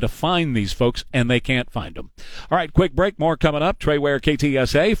to try to find these folks, and they can't find them. All right, quick break. More coming up. Trey Ware,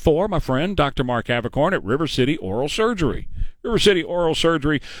 KTSA, for my friend Dr. Mark Havercorn at River City Oral Surgery. River City Oral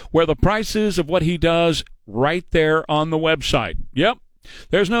Surgery, where the prices of what he does right there on the website. Yep.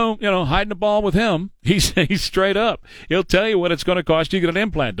 There's no, hiding the ball with him. He's straight up. He'll tell you what it's going to cost you to get an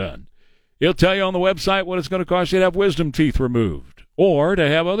implant done. He'll tell you on the website what it's going to cost you to have wisdom teeth removed or to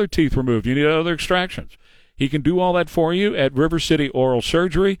have other teeth removed. You need other extractions. He can do all that for you at River City Oral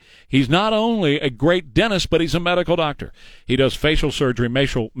Surgery. He's not only a great dentist, but he's a medical doctor. He does facial surgery,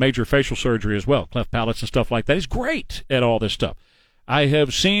 major facial surgery as well, cleft palates and stuff like that. He's great at all this stuff. I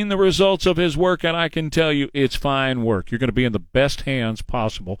have seen the results of his work, and I can tell you it's fine work. You're going to be in the best hands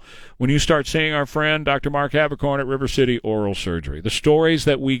possible when you start seeing our friend Dr. Mark Havercorn at River City Oral Surgery. The stories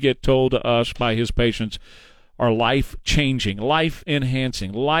that we get told to us by his patients are life-changing,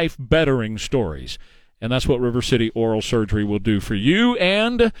 life-enhancing, life-bettering stories. And that's what River City Oral Surgery will do for you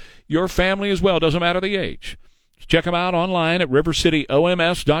and your family as well. Doesn't matter the age. Check them out online at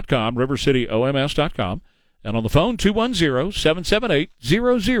rivercityoms.com, rivercityoms.com. And on the phone,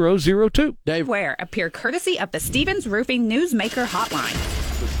 210-778-0002. Dave Ware appear courtesy of the Stevens Roofing Newsmaker Hotline.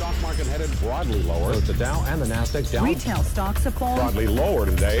 The stock market headed broadly lower. The Dow and the Nasdaq down. Retail stocks have fallen Broadly lower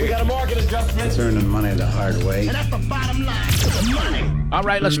today. We got a market adjustment. It's earning money the hard way. And that's the bottom line. The money. All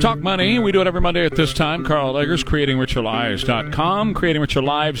right, let's talk money. We do it every Monday at this time. Carl Eggers, creatingricherlives.com,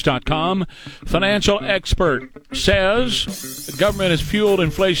 creatingricherlives.com. Financial expert says the government has fueled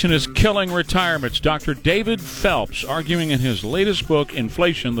inflation is killing retirements. Dr. David Phelps arguing in his latest book,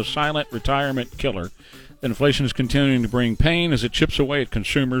 Inflation, the Silent Retirement Killer, that inflation is continuing to bring pain as it chips away at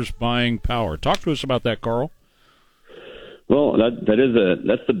consumers' buying power. Talk to us about that, Carl. Well, that's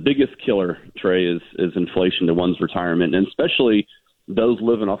the biggest killer, Trey, is inflation to one's retirement, and especially those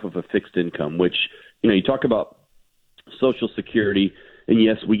living off of a fixed income, which, you talk about Social Security, and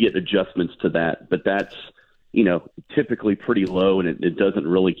yes, we get adjustments to that, but that's, typically pretty low, and it doesn't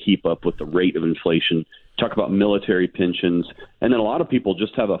really keep up with the rate of inflation. Talk about military pensions, and then a lot of people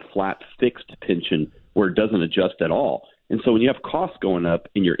just have a flat fixed pension where it doesn't adjust at all. And so when you have costs going up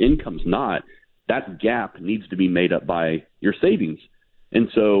and your income's not, that gap needs to be made up by your savings. And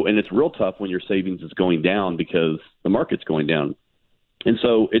it's real tough when your savings is going down because the market's going down. And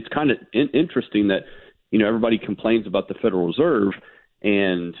so it's kind of interesting that, everybody complains about the Federal Reserve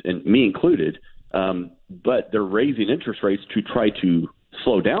and me included, but they're raising interest rates to try to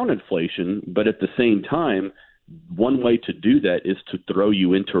slow down inflation. But at the same time, one way to do that is to throw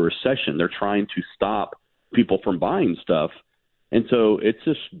you into a recession. They're trying to stop people from buying stuff. And so it's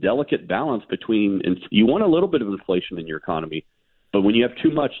this delicate balance between, and you want a little bit of inflation in your economy, but when you have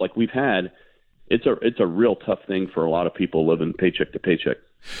too much like we've had, it's a real tough thing for a lot of people living paycheck to paycheck.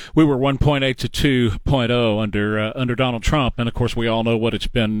 We were 1.8 to 2.0 under Donald Trump, and of course we all know what it's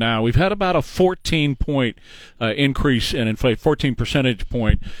been now. We've had about a 14-point increase in inflation, 14 percentage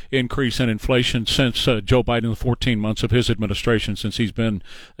point increase in inflation since Joe Biden, the 14 months of his administration since he's been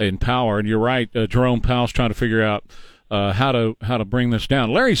in power. And you're right, Jerome Powell's trying to figure out how to bring this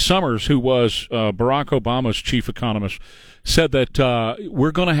down. Larry Summers, who was Barack Obama's chief economist, said that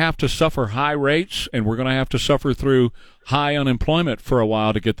we're going to have to suffer high rates and we're going to have to suffer through high unemployment for a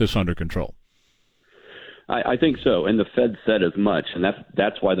while to get this under control. I think so, and the Fed said as much, and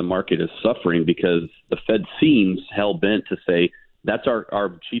that's why the market is suffering, because the Fed seems hell-bent to say that's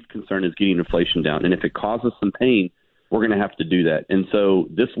our chief concern is getting inflation down, and if it causes some pain, we're going to have to do that. And so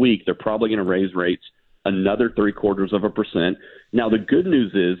this week they're probably going to raise rates another 0.75%. Now, the good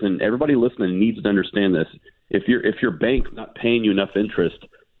news is, and everybody listening needs to understand this, if your bank's not paying you enough interest,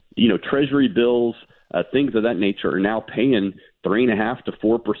 Treasury bills, things of that nature are now paying 3.5% to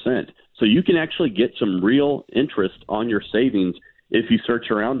 4%. So you can actually get some real interest on your savings if you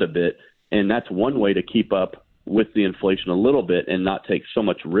search around a bit, and that's one way to keep up with the inflation a little bit and not take so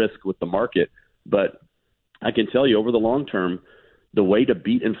much risk with the market. But I can tell you, over the long term, the way to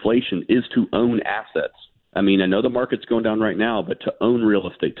beat inflation is to own assets. I mean, I know the market's going down right now, but to own real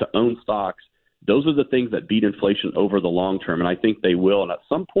estate, to own stocks, those are the things that beat inflation over the long term, and I think they will. And at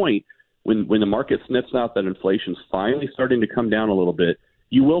some point, when the market sniffs out that inflation's finally starting to come down a little bit,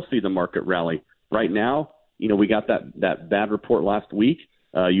 you will see the market rally. Right now, we got that bad report last week.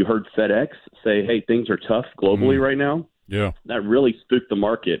 You heard FedEx say, hey, things are tough globally right now. Yeah. That really spooked the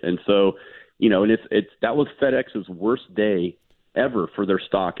market. And so, and that was FedEx's worst day ever for their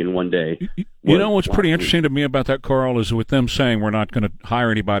stock in one day. What's pretty interesting to me about that, Carl, is with them saying we're not going to hire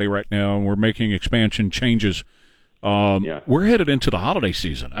anybody right now and we're making expansion changes. We're headed into the holiday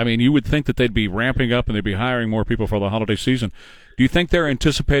season. I mean, you would think that they'd be ramping up and they'd be hiring more people for the holiday season. Do you think they're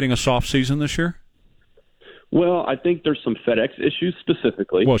anticipating a soft season this year? Well, I think there's some FedEx issues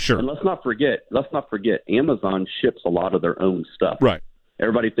specifically. Well, sure. And let's not forget, Amazon ships a lot of their own stuff. Right.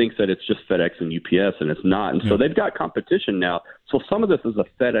 Everybody thinks that it's just FedEx and UPS, and it's not. And so they've got competition now. So some of this is a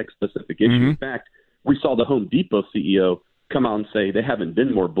FedEx-specific issue. Mm-hmm. In fact, we saw the Home Depot CEO come out and say they haven't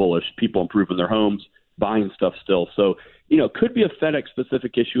been more bullish, people improving their homes, buying stuff still. So, it could be a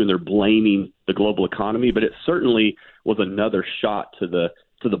FedEx-specific issue, and they're blaming the global economy, but it certainly was another shot to the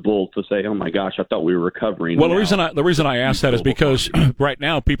bull to say, oh, my gosh, I thought we were recovering. Well, the reason I ask that is because right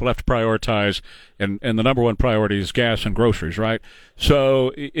now people have to prioritize, and the number one priority is gas and groceries, right?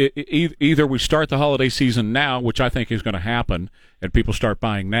 So either we start the holiday season now, which I think is going to happen, and people start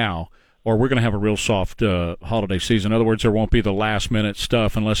buying now, or we're going to have a real soft holiday season. In other words, there won't be the last-minute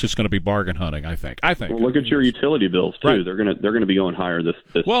stuff unless it's going to be bargain hunting, I think. Well, look at your utility bills, too. Right. They're going to be going higher this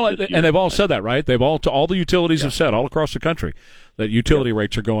Well, this and they've all said that, right? They've all the utilities have said all across the country that utility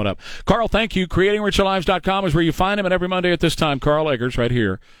rates are going up. Carl, thank you. CreatingRicherLives.com is where you find him, and every Monday at this time, Carl Eggers right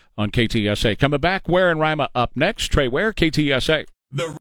here on KTSA. Coming back, Ware and Rima up next. Trey Ware, KTSA.